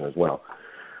instrumentation as well.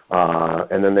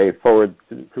 And then they forward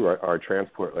through our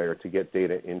transport layer to get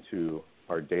data into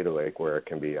our data lake, where it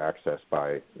can be accessed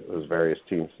by those various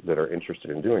teams that are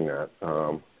interested in doing that,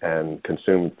 and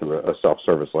consumed through a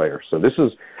self-service layer. So this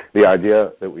is the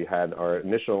idea that we had. Our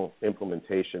initial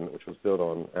implementation, which was built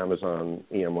on Amazon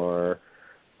EMR,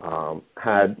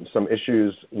 had some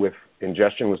issues with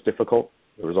ingestion. Was difficult.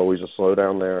 There was always a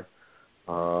slowdown there.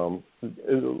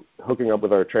 Hooking up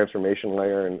with our transformation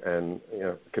layer and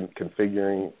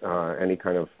configuring any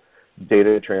kind of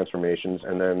data transformations,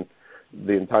 and then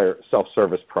the entire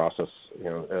self-service process,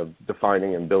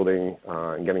 defining and building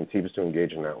and getting teams to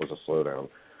engage in that was a slowdown.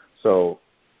 So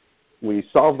we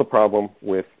solved the problem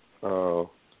with the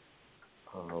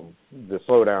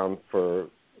slowdown for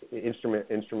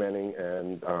instrumenting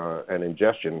and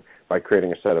ingestion by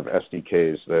creating a set of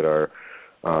SDKs that are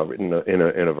written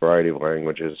in a variety of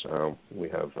languages. We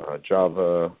have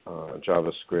Java,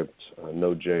 JavaScript,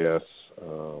 Node.js,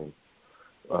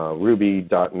 Ruby,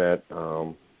 .NET,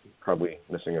 probably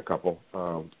missing a couple.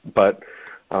 But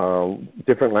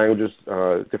different languages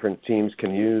different teams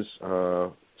can use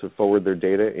to forward their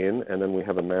data in, and then we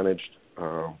have a managed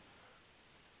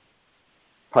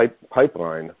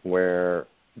pipeline where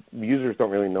users don't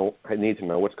really need to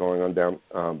know what's going on down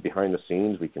behind the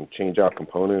scenes. We can change out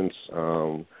components.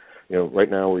 Right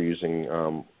now we're using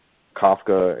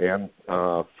Kafka and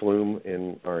Flume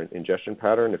in our ingestion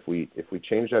pattern. If we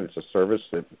change that, it's a service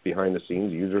that behind the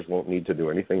scenes users won't need to do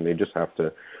anything. They just have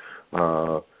to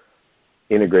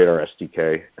integrate our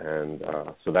SDK, and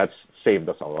so that's saved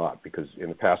us a lot, because in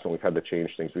the past when we've had to change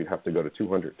things, we'd have to go to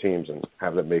 200 teams and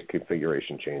have them make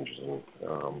configuration changes, and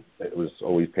it was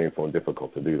always painful and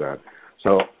difficult to do that.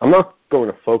 So I'm not going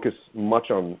to focus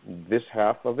much on this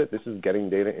half of it. This is getting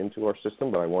data into our system,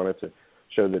 but I wanted to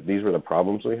show that these were the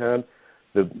problems we had.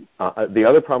 The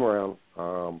other problem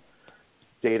around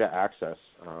data access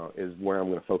is where I'm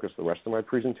going to focus the rest of my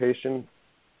presentation.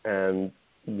 And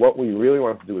what we really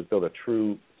want to do is build a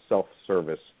true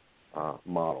self-service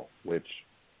model, which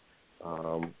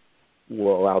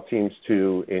will allow teams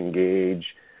to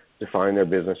engage, define their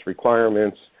business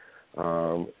requirements,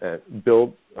 and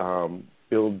build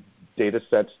data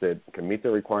sets that can meet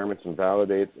their requirements and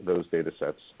validate those data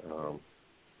sets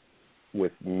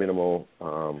with minimal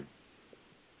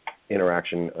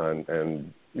interaction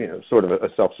and sort of a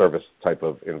self-service type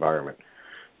of environment.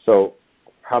 So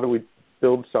how do we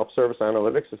build self-service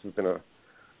analytics? This has been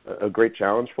a great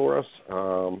challenge for us.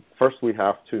 First, we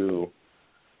have to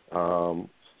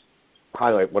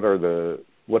highlight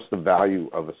what's the value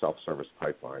of a self-service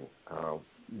pipeline.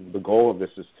 The goal of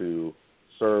this is to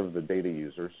serve the data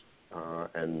users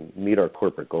and meet our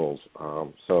corporate goals.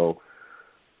 So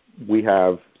we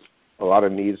have a lot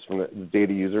of needs from the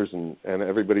data users, and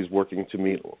everybody's working to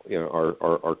meet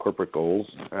our corporate goals.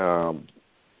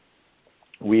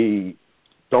 We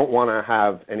don't want to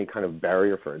have any kind of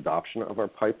barrier for adoption of our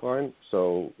pipeline.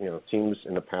 So teams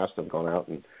in the past have gone out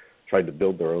and tried to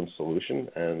build their own solution,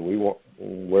 and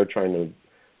we're trying to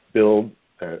build,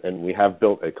 and we have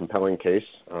built a compelling case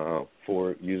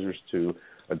for users to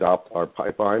adopt our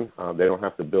pipeline. They don't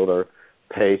have to build or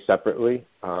pay separately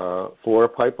for a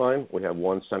pipeline. We have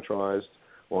one centralized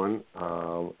one,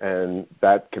 and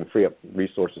that can free up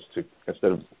resources to,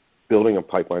 instead of building a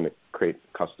pipeline to create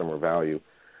customer value.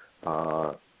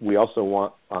 We also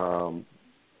want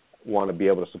to be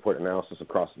able to support analysis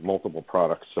across multiple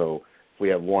products. So if we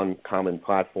have one common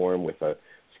platform with a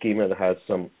schema that has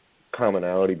some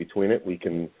commonality between it, we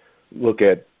can look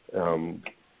at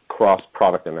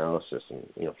cross-product analysis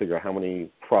and figure out how many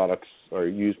products are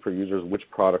used per users, which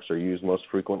products are used most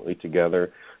frequently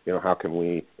together. How can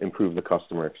we improve the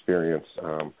customer experience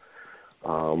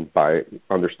by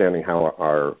understanding how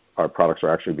our products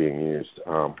are actually being used.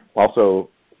 Also,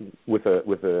 with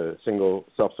a single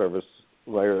self-service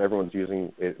layer everyone's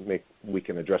using, we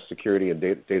can address security and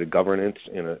data governance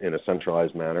in a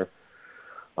centralized manner.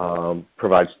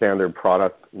 Provide standard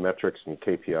product metrics and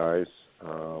KPIs.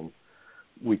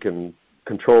 We can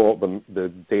control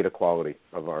the data quality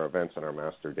of our events and our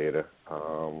master data,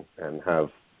 and have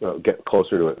get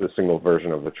closer to a single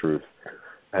version of the truth.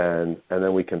 And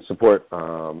then we can support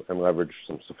and leverage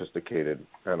some sophisticated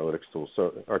analytics tools.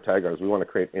 So our tagline is we want to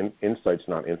create insights,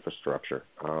 not infrastructure,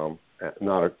 at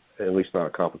least not a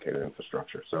complicated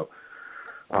infrastructure. So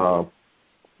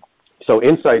so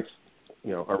insights,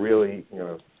 are really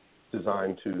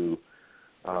designed to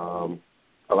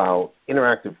allow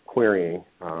interactive querying,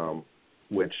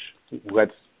 which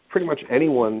lets pretty much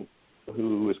anyone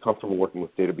who is comfortable working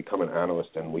with data become an analyst,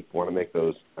 and we want to make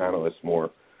those analysts more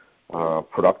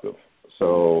productive.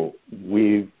 So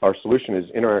our solution is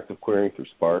interactive querying through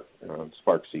Spark,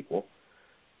 Spark SQL.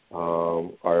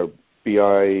 Our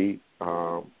BI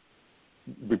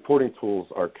reporting tools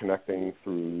are connecting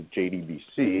through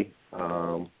JDBC,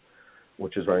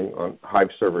 which is running on Hive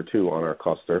Server 2 on our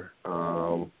cluster.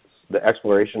 The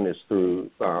exploration is through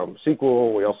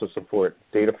SQL. We also support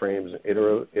data frames,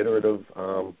 iterative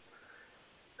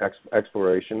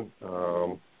exploration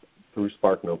through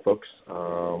Spark notebooks.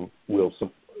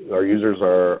 Our users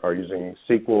are using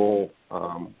SQL,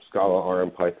 Scala, R,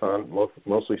 and Python,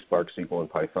 mostly Spark, SQL, and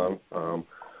Python.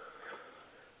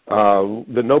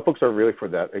 The notebooks are really for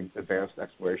that advanced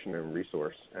exploration and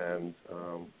resource, and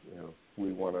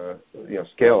we want to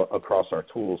scale across our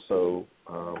tools. So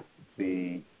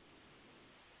the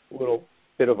little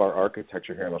bit of our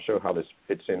architecture here, and I'll show how this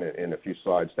fits in a few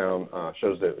slides down,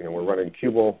 shows that we're running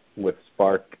Qubole with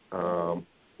Spark. We're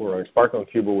running Spark on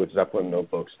Qubole with Zeppelin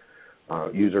notebooks.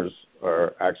 Users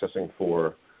are accessing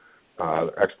for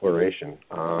exploration,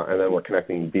 and then we're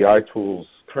connecting BI tools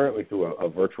currently through a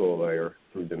virtual layer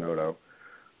through Denodo,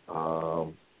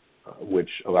 which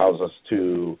allows us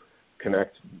to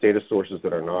connect data sources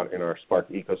that are not in our Spark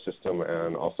ecosystem,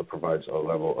 and also provides a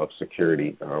level of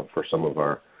security for some of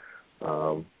our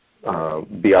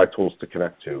BI tools to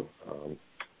connect to.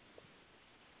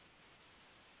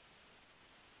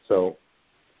 So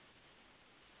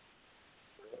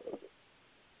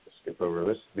skip over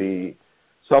this. The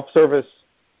self-service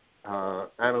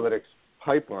analytics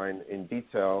pipeline in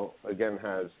detail, again,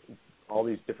 has all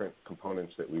these different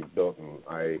components that we've built, and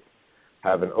I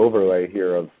have an overlay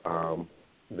here of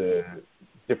the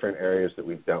different areas that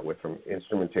we've dealt with, from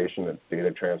instrumentation to data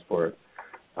transport,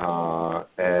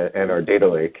 and our data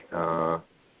lake.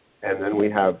 And then we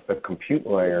have a compute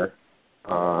layer,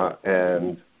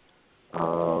 and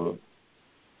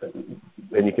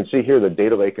you can see here the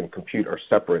data lake and compute are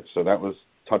separate, so that was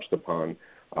touched upon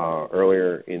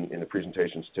earlier in the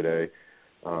presentations today,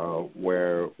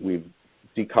 where we've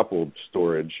decoupled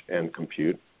storage and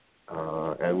compute,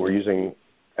 and we're using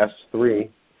S3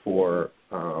 for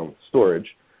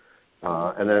storage,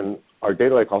 and then our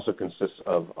data lake also consists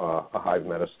of a Hive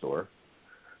Metastore,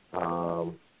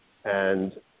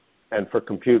 and for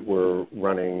compute we're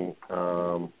running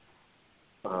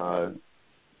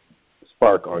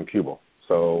Spark on Qubole.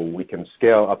 So we can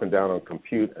scale up and down on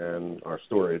compute, and our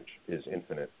storage is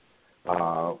infinite.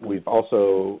 We've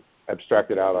also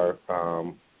abstracted out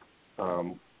our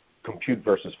compute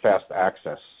versus fast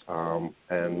access,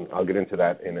 and I'll get into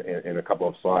that in a couple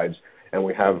of slides. And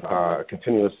we have a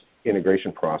continuous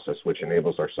integration process which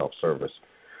enables our self-service.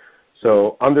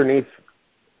 So underneath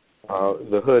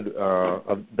the hood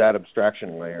of that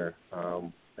abstraction layer,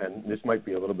 and this might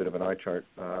be a little bit of an eye chart,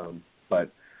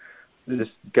 but this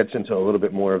gets into a little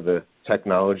bit more of the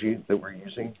technology that we're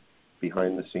using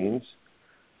behind the scenes.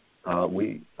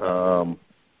 We are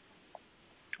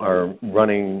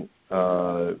running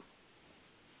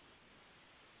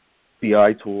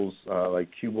BI tools like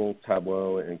Qubole,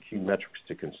 Tableau, and Qmetrics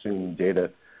to consume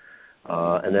data.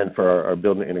 And then for our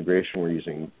build and integration, we're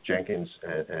using Jenkins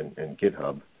and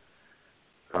GitHub.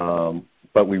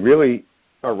 But we really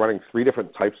are running 3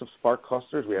 different types of Spark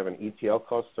clusters. We have an ETL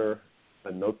cluster,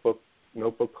 a notebook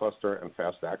cluster, and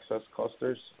fast access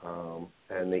clusters,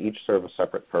 and they each serve a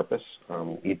separate purpose.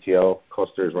 ETL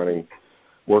cluster is running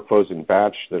workflows in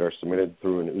batch that are submitted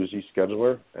through an Uzi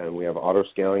scheduler, and we have auto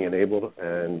scaling enabled,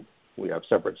 and we have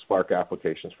separate Spark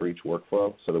applications for each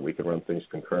workflow so that we can run things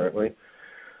concurrently.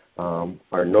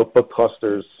 Our notebook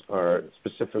clusters are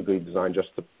specifically designed just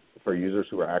for users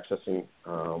who are accessing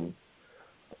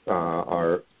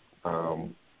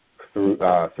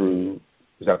through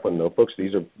Zeppelin notebooks.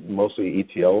 These are mostly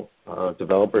ETL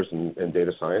developers and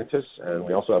data scientists, and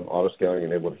we also have auto scaling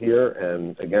enabled here,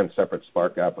 and again, separate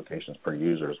Spark applications per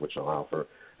users, which allow for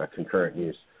concurrent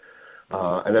use.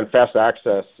 And then fast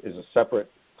access is a separate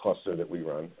cluster that we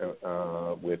run,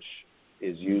 which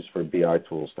is used for BI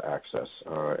tools to access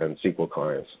and SQL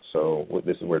clients. So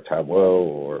this is where Tableau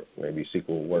or maybe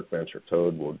SQL Workbench or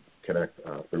Toad will connect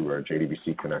through our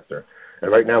JDBC connector.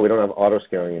 And right now we don't have auto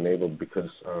scaling enabled because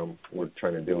we're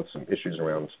trying to deal with some issues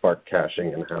around Spark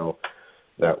caching and how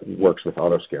that works with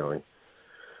auto scaling.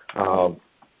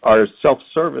 Our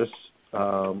self-service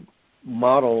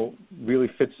model really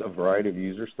fits a variety of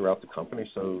users throughout the company.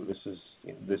 So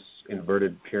this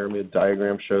inverted pyramid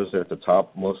diagram shows that at the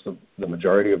top, the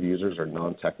majority of users are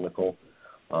non-technical.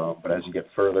 But as you get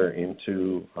further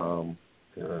into,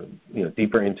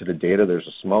 deeper into the data, there's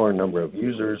a smaller number of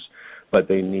users, but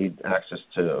they need access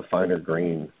to a finer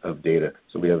grain of data.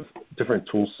 So we have different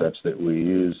tool sets that we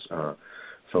use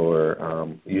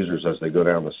for users as they go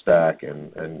down the stack,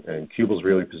 and Qubole is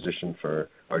really positioned for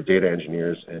our data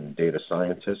engineers and data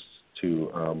scientists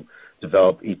to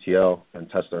develop ETL and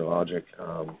test their logic,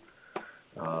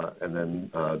 and then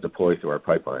deploy through our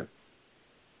pipeline.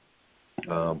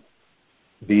 I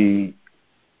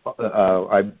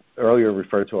earlier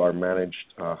referred to our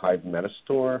managed Hive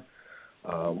Metastore,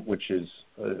 which is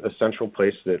a central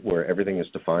place where everything is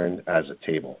defined as a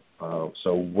table.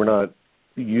 So we're not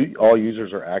all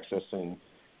users are accessing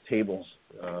tables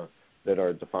that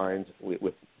are defined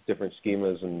with different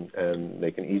schemas, and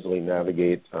they can easily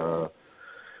navigate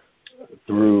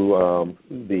through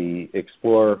the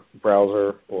Explorer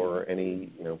browser or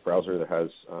any browser that has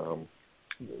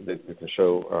that can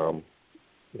show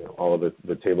all of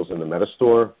the tables in the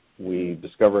Metastore. We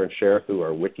discover and share through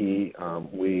our wiki.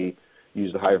 We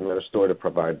use the Hive Metastore to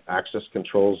provide access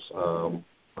controls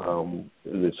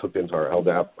that's hooked into our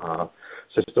LDAP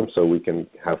system, so we can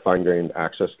have fine-grained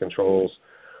access controls.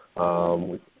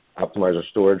 We optimize our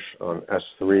storage on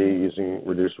S3 using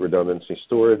reduced redundancy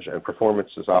storage, and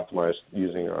performance is optimized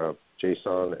using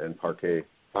JSON and Parquet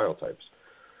file types.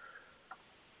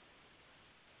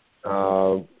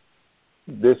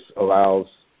 This allows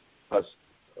us,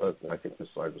 I think this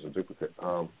slide was a duplicate.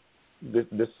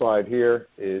 This slide here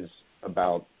is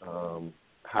about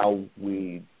how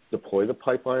we deploy the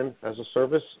pipeline as a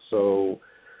service. So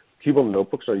Qubole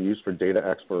notebooks are used for data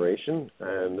exploration,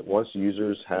 and once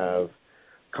users have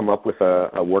come up with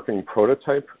a working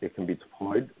prototype, it can be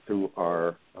deployed through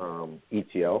our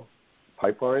ETL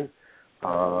pipeline.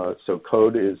 So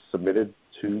code is submitted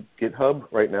to GitHub.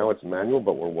 Right now it's manual,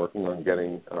 but we're working on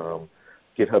getting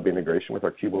GitHub integration with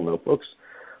our Qubole notebooks.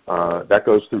 That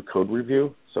goes through code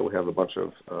review. So we have a bunch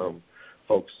of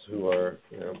folks who are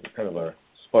kind of our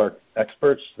Spark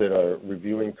experts that are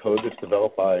reviewing code that's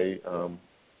developed by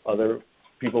other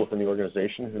people within the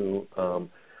organization who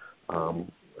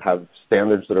have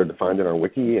standards that are defined in our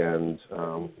wiki, and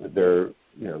they're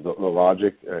the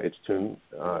logic. It's tuned.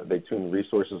 They tune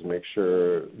resources, make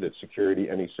sure that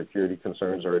any security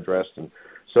concerns are addressed, and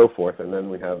so forth. And then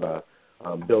we have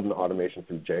build an automation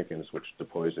through Jenkins, which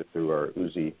deploys it through our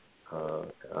Uzi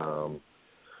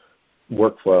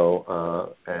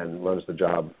workflow and runs the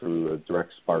job through a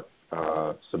direct Spark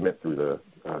submit through the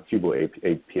Qubole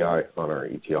API on our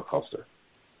ETL cluster.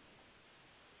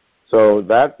 So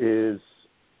that is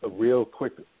a real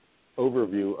quick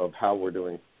overview of how we're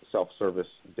doing self-service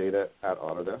data at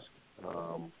Autodesk.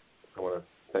 I want to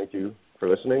thank you for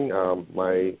listening.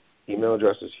 My email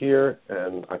address is here,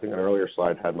 and I think an earlier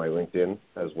slide had my LinkedIn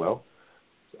as well.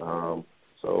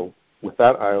 So with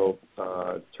that, I'll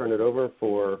turn it over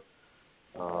for,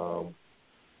 I'll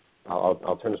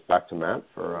turn this back to Matt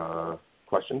for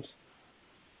questions.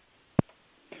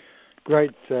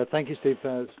 Great. Thank you, Steve.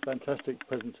 It's a fantastic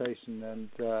presentation. And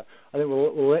I think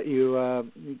we'll let you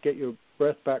get your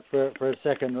breath back for a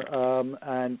second.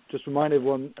 And just remind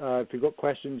everyone, if you've got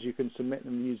questions, you can submit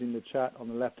them using the chat on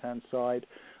the left-hand side.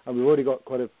 And we've already got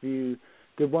quite a few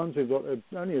good ones. We've got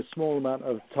only a small amount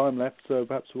of time left, so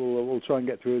perhaps we'll try and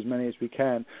get through as many as we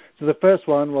can. So the first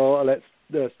one, well, I'll let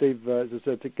Steve, as I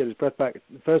said, to get his breath back.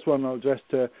 The first one I'll address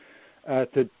to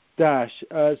Dash.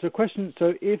 So question,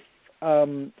 so if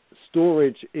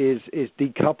storage is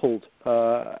decoupled,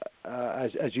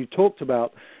 as you talked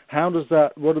about, how does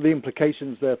that? What are the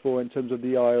implications, therefore, in terms of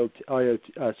the IO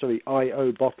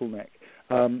bottleneck?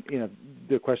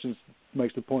 The question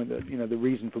makes the point that the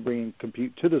reason for bringing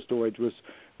compute to the storage was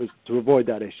to avoid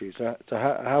that issue. So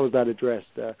how is that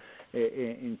addressed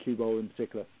in Qubole in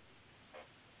particular?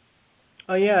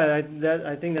 Oh yeah,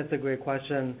 I think that's a great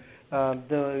question.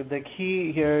 The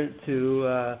key here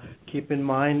to keep in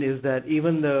mind is that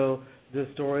even though the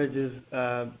storage is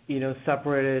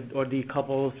separated or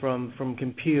decoupled from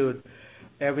compute,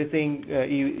 everything,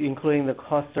 including the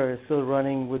cluster, is still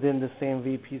running within the same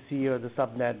VPC or the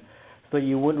subnet. So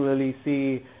you wouldn't really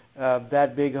see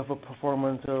that big of a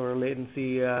performance or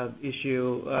latency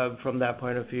issue from that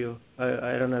point of view.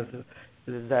 I don't know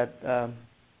if that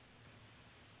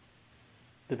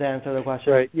Does that answer the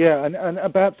question? Right. Yeah, and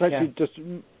perhaps actually just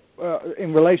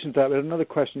in relation to that, there's another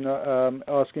question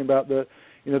asking about the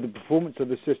performance of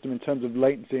the system in terms of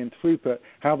latency and throughput,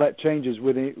 how that changes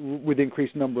with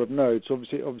increased number of nodes.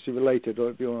 Obviously related.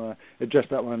 Or if you want to address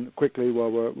that one quickly while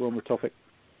we're on the topic.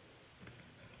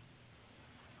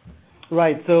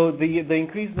 Right. So the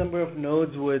increased number of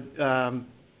nodes would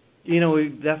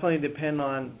it definitely depend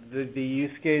on the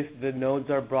use case. The nodes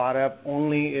are brought up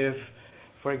only if,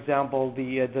 for example,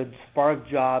 the Spark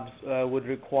jobs would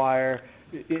require,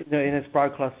 in a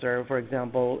Spark cluster, for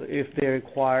example, if they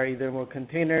require either more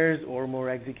containers or more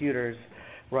executors,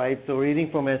 right? So reading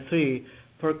from S3,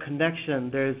 per connection,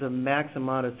 there's a max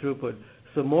amount of throughput.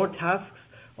 So more tasks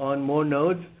on more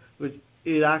nodes, which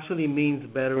it actually means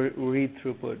better read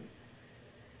throughput.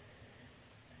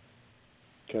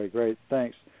 Okay, great.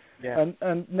 Thanks. Yeah.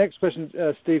 And next question,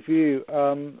 Steve, for you.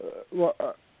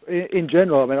 In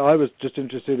general, I mean, I was just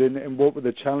interested in what were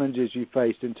the challenges you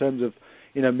faced in terms of,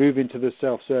 moving to the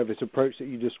self-service approach that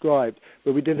you described.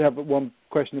 But we did have one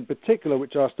question in particular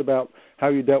which asked about how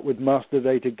you dealt with master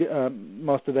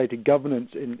data governance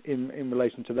in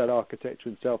relation to that architecture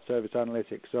and self-service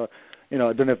analytics. So, I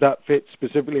don't know if that fits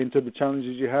specifically into the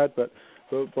challenges you had, but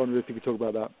wonder if you could talk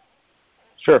about that.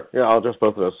 Sure. Yeah, I'll address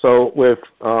both of those. So with,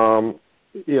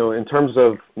 in terms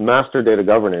of master data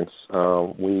governance,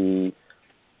 we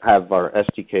have our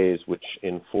SDKs which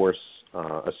enforce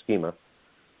a schema.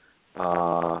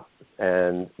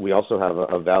 And we also have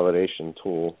a validation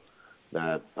tool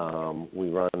that we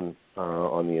run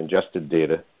on the ingested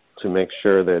data to make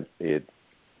sure that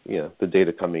the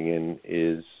data coming in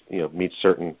is, meets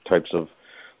certain types of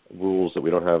rules, that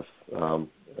we don't have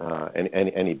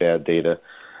any bad data.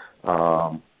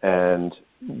 And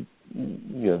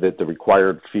that the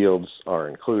required fields are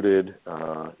included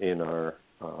in our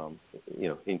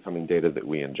incoming data that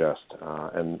we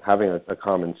ingest. And having a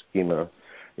common schema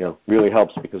really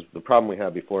helps, because the problem we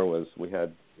had before was we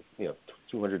had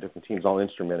 200 different teams all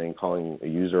instrumenting, calling a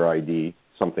user ID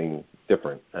something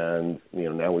different. And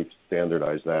now we've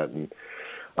standardized that and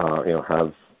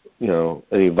have an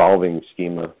evolving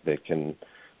schema that can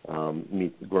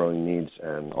meet the growing needs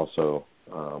and also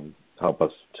help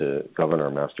us to govern our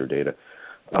master data.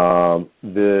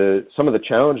 Some of the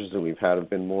challenges that we've had have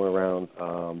been more around,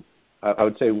 I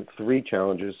would say 3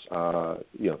 challenges.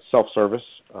 Self-service,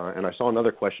 and I saw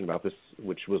another question about this,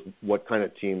 which was what kind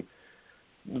of team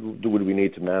would we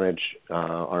need to manage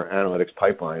our analytics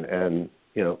pipeline? And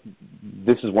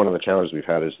this is one of the challenges we've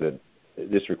had, is that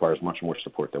this requires much more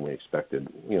support than we expected.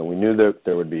 We knew that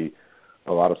there would be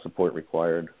a lot of support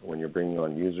required when you're bringing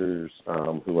on users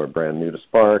who are brand new to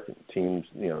Spark, teams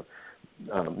new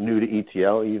to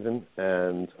ETL even,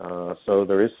 and so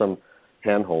there is some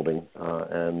hand-holding,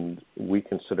 and we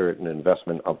consider it an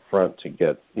investment up front to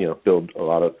get build a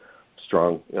lot of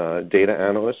strong data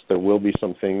analysts. There will be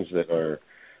some things that are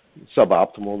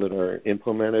suboptimal that are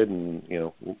implemented, and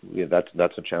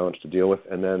that's a challenge to deal with.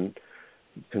 And then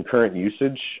concurrent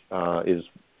usage is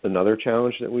another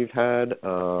challenge that we've had.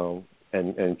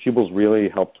 And Qubule's really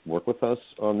helped work with us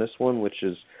on this one, which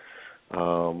is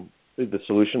the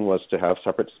solution was to have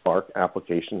separate Spark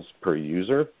applications per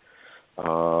user,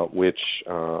 which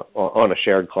on a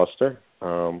shared cluster,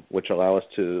 which allow us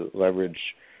to leverage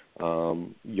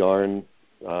Yarn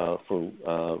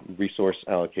for resource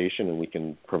allocation, and we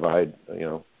can provide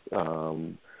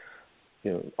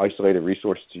isolated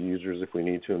resource to users if we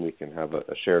need to, and we can have a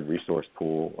shared resource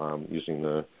pool using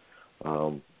the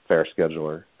Fair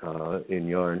Scheduler in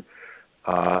Yarn.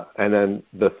 And then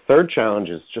the third challenge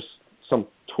is just some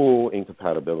tool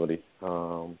incompatibility.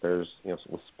 There's,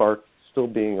 with Spark still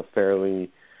being a fairly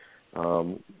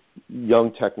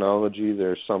young technology,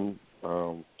 there's some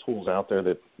tools out there,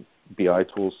 that BI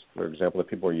tools, for example, that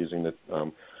people are using that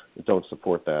don't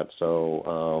support that.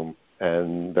 So,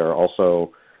 and there are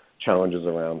also challenges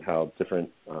around how different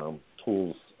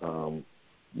tools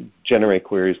generate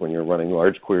queries when you're running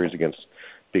large queries against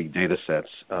big data sets,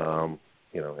 and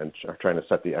trying to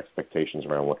set the expectations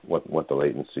around what the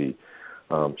latency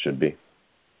should be.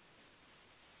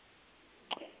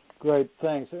 Great,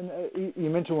 thanks. And you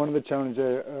mentioned one of the challenges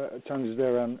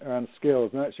there around skills,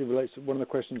 and that actually relates to one of the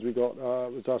questions we got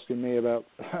was asking me about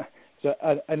so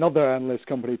another analyst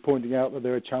company pointing out that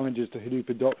there are challenges to Hadoop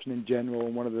adoption in general,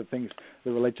 and one of the things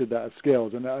that related to that are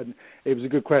skills. And it was a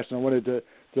good question. I wanted to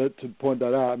point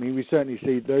that out. I mean, we certainly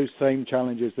see those same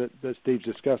challenges that Steve's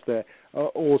discussed there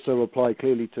also apply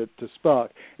clearly to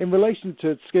Spark. In relation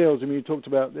to skills, I mean, you talked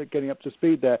about getting up to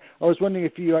speed there. I was wondering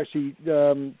if you actually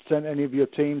sent any of your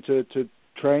team to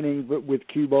training with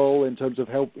Qubole in terms of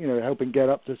helping get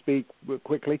up to speed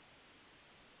quickly.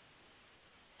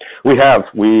 We have.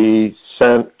 We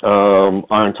sent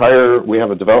we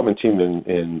have a development team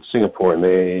in Singapore, and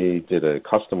they did a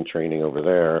custom training over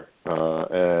there.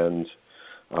 And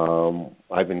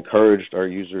I've encouraged our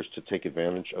users to take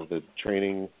advantage of the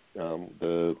training,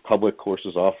 the public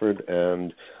courses offered,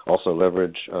 and also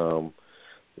leverage some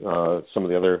of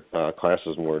the other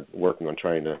classes, and we're working on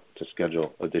trying to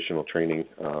schedule additional training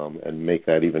and make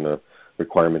that even a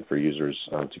requirement for users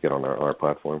to get on our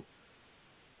platform.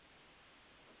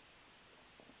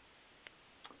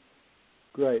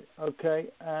 Great. Okay.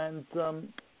 And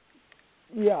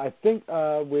yeah, I think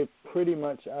we're pretty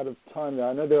much out of time there.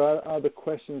 I know there are other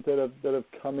questions that have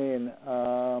come in,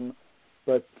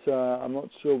 but I'm not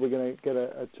sure we're going to get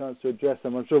a chance to address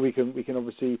them. I'm sure we can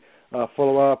obviously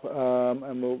follow up,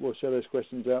 and we'll share those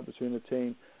questions out between the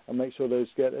team and make sure those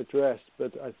get addressed.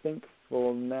 But I think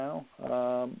for now,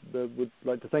 would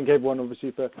like to thank everyone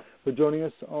obviously for joining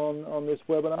us on this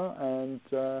webinar,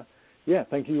 and yeah,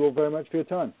 thank you all very much for your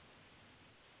time.